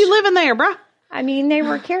 And why are you living there, bruh? I mean, they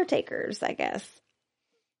were caretakers, I guess.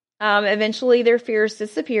 Eventually, their fears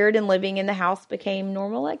disappeared and living in the house became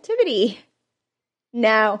normal activity.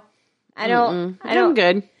 No. I'm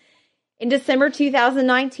good. In December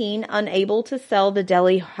 2019, unable to sell the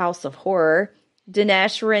Delhi House of Horror,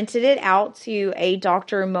 Dinesh rented it out to a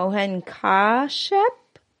Dr. Mohan Kashyap.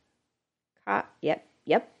 Yep.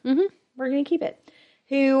 Mm-hmm. We're going to keep it.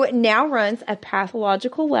 Who now runs a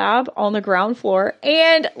pathological lab on the ground floor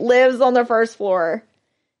and lives on the first floor.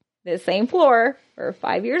 The same floor where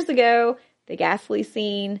 5 years ago, the ghastly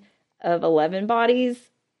scene of 11 bodies,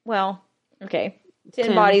 10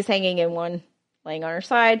 bodies hanging in one, laying on her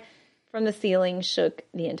side, from the ceiling shook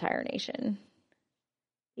the entire nation.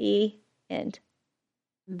 The end.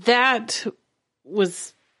 That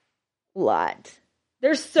was a lot.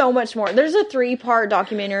 There's so much more. There's a 3-part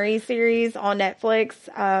documentary series on Netflix.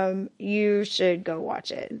 You should go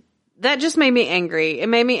watch it. That just made me angry. It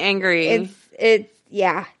made me angry.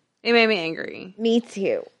 Yeah. It made me angry. Me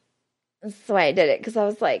too. That's why I did it. Because I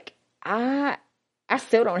was like, I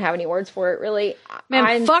still don't have any words for it, really.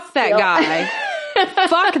 Man, fuck that guy.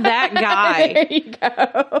 Fuck that guy. There you go.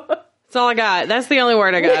 That's all I got. That's the only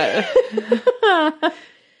word I got.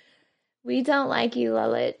 We don't like you,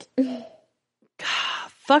 Lilith.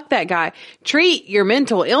 Fuck that guy. Treat your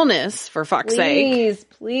mental illness, for fuck's sake.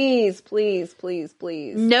 Please.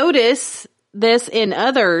 Notice this in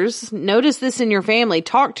others. Notice this in your family.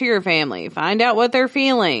 Talk to your family. Find out what they're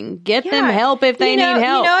feeling. Get them help if they need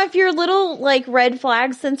help. If your little red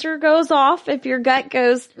flag sensor goes off, if your gut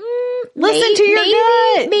goes, listen to your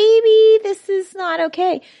gut. Maybe this is not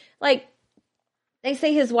okay. They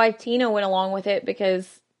say his wife Tina went along with it because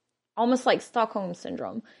almost like Stockholm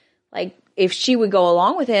syndrome. If she would go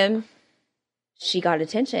along with him, she got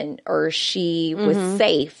attention, or she was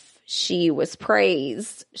safe. She was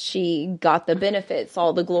praised. She got the benefits,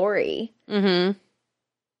 all the glory. Mm-hmm.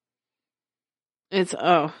 It's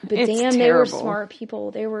damn, terrible. They were smart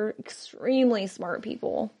people. They were extremely smart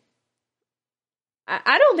people.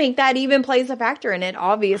 I don't think that even plays a factor in it,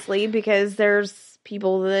 obviously, because there's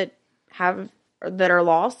people that are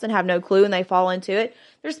lost and have no clue and they fall into it.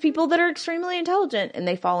 There's people that are extremely intelligent and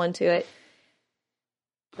they fall into it.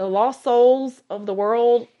 The lost souls of the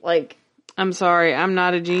world, I'm sorry, I'm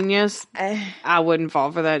not a genius. I wouldn't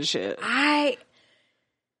fall for that shit.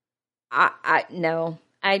 No.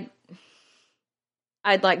 I'd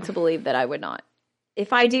like to believe that I would not.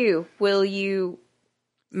 If I do, will you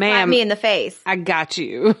slap me in the face? I got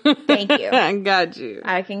you. Thank you. I got you.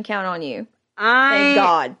 I can count on you. Thank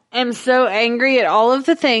God. I'm so angry at all of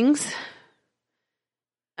the things.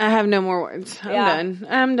 I have no more words.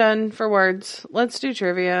 I'm done for words. Let's do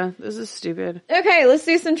trivia. This is stupid. Okay, let's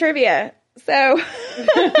do some trivia. So,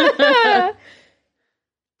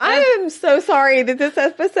 I am so sorry that this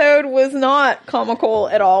episode was not comical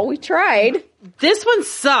at all. We tried. This one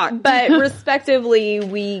sucked. But respectively,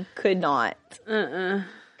 we could not.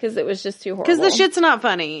 Because it was just too horrible. Because the shit's not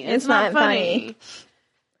funny. It's not funny.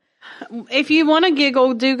 If you want to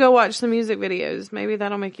giggle, do go watch the music videos. Maybe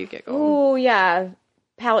that'll make you giggle. Oh, yeah.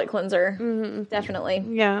 Palate cleanser. Mm-hmm. Definitely.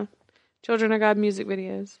 Yeah. Children of God music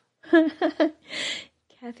videos.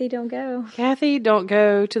 Kathy, don't go. Kathy, don't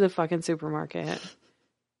go to the fucking supermarket.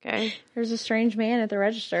 Okay? There's a strange man at the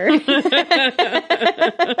register.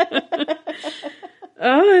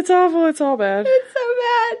 Oh, it's awful. It's all bad. It's so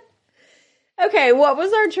bad. Okay, what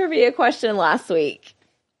was our trivia question last week?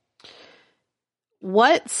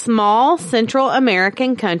 What small Central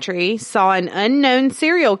American country saw an unknown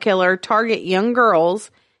serial killer target young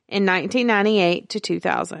girls in 1998 to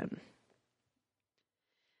 2000?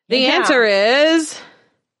 The answer is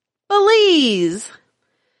Belize.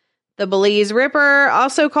 The Belize Ripper,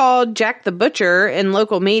 also called Jack the Butcher in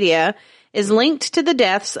local media, is linked to the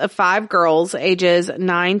deaths of 5 girls ages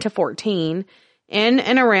 9 to 14 in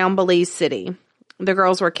and around Belize City. The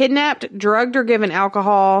girls were kidnapped, drugged or given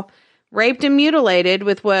alcohol, raped and mutilated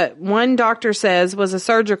with what one doctor says was a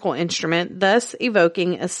surgical instrument, thus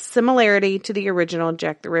evoking a similarity to the original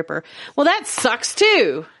Jack the Ripper. Well, that sucks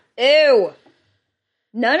too. Ew.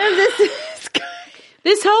 None of this is good.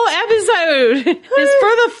 This whole episode is for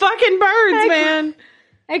the fucking birds, man.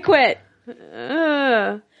 I quit.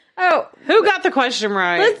 Who got the question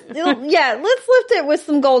right? Let's lift it with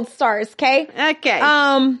some gold stars, okay? Okay.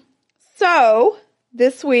 So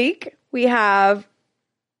this week we have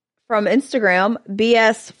from Instagram,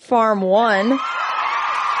 BS Farm 1.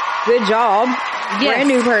 Good job. Yes. Brand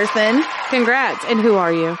new person. Congrats. And who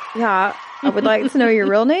are you? Yeah. I would like to know your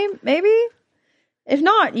real name, maybe? If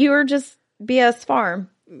not, you are just BS Farm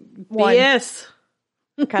 1. BS.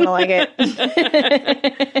 Kind of like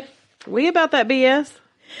it. We about that BS.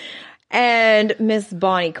 And Miss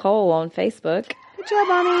Bonnie Cole on Facebook. Good job,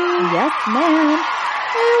 Bonnie. Yes, ma'am.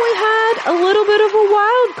 And we had a little bit of a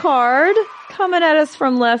wild card Coming at us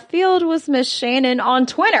from left field was Miss Shannon on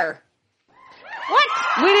Twitter. What?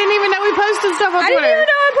 We didn't even know we posted stuff on I Twitter. didn't even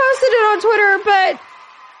know I posted it on Twitter, but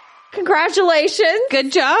congratulations.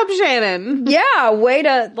 Good job, Shannon. Yeah, way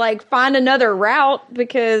to like find another route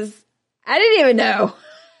because I didn't even know.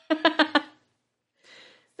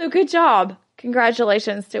 So good job.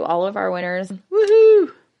 Congratulations to all of our winners.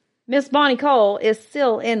 Woohoo. Miss Bonnie Cole is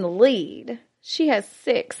still in the lead. She has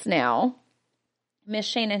 6 now. Miss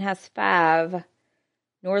Shannon has 5.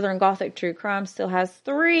 Northern Gothic True Crime still has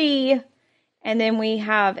 3. And then we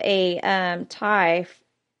have a tie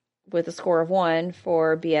with a score of 1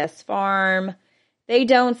 for BS Farm, They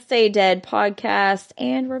Don't Stay Dead podcast,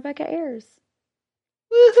 and Rebecca Ayers.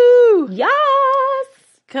 Woohoo. Yes!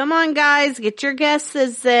 Come on, guys. Get your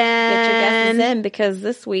guesses in. Get your guesses in because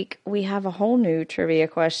this week we have a whole new trivia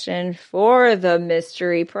question for the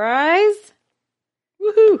mystery prize.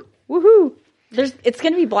 Woohoo. Woohoo. It's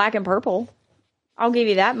going to be black and purple. I'll give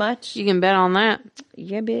you that much. You can bet on that.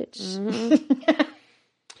 Yeah, bitch. Mm-hmm.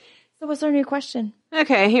 So what's our new question?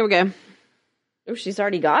 Okay, here we go. Oh, she's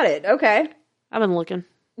already got it. Okay. I've been looking.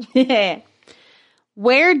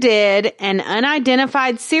 Where did an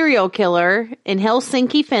unidentified serial killer in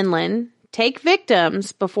Helsinki, Finland, take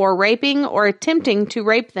victims before raping or attempting to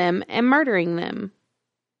rape them and murdering them?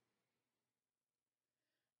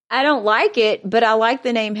 I don't like it, but I like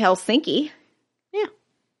the name Helsinki. Yeah.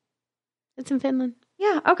 It's in Finland.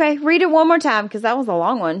 Yeah, okay. Read it one more time because that was a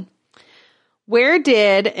long one. Where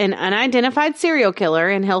did an unidentified serial killer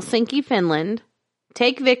in Helsinki, Finland,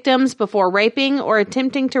 take victims before raping or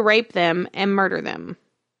attempting to rape them and murder them?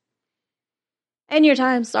 And your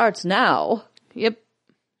time starts now. Yep.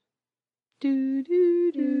 Do,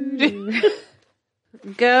 do, do, do.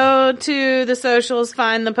 Go to the socials,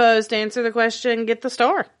 find the post, answer the question, get the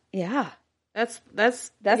star. Yeah. That's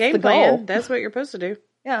the game goal. plan. That's what you're supposed to do.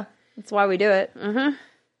 Yeah. That's why we do it. Uh-huh.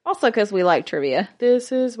 Also because we like trivia.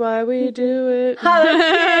 This is why we do it.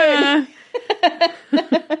 Oh, that's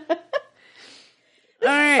good. All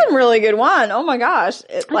right. Some really good wine. Oh my gosh.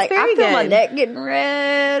 I very feel my good. neck getting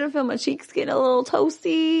red. I feel my cheeks getting a little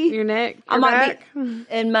toasty. Your neck, I your might back. be,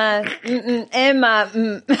 and my I didn't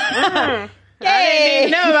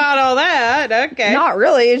even know about all that. Okay. Not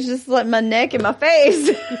really. It's just like my neck and my face.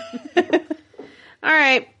 All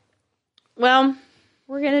right. Well,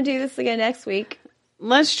 We're going to do this again next week.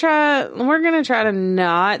 we're going to try to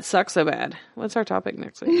not suck so bad. What's our topic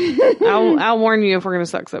next week? I'll warn you if we're going to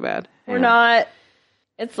suck so bad. We're not.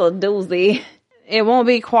 It's a doozy. It won't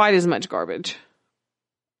be quite as much garbage.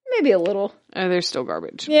 Maybe a little. Oh, there's still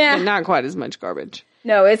garbage. Yeah. But not quite as much garbage.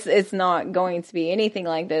 No, it's not going to be anything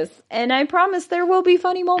like this. And I promise there will be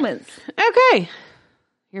funny moments. Okay.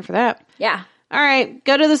 Here for that. Yeah. All right.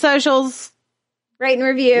 Go to the socials. Rate and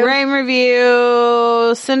review. Rate and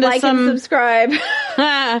review. Send us Like some. and subscribe.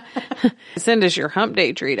 Send us your hump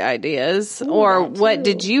day treat ideas. Or what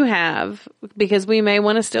did you have? Because we may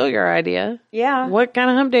want to steal your idea. Yeah. What kind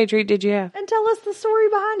of hump day treat did you have? And tell us the story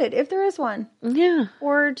behind it, if there is one. Yeah.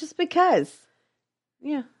 Or just because.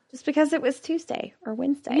 Yeah. Just because it was Tuesday or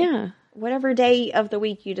Wednesday. Yeah. Whatever day of the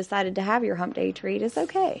week you decided to have your hump day treat is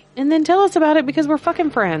okay. And then tell us about it because we're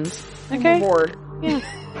fucking friends. Okay? I'm bored. Yeah.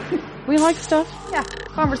 We like stuff. Yeah.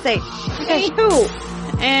 Conversate. Okay.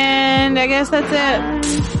 Anywho. And I guess that's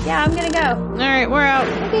it. Yeah, I'm going to go. All right. We're out.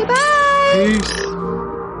 Okay, bye.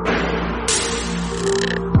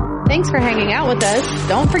 Thanks for hanging out with us.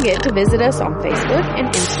 Don't forget to visit us on Facebook and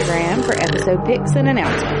Instagram for episode pics and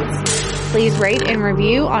announcements. Please rate and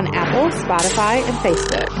review on Apple, Spotify, and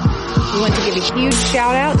Facebook. We want to give a huge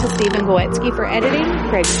shout out to Stephen Goetsky for editing,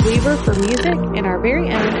 Craig Weaver for music, and our very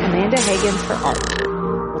own Amanda Higgins for art.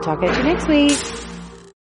 We'll talk at you next week.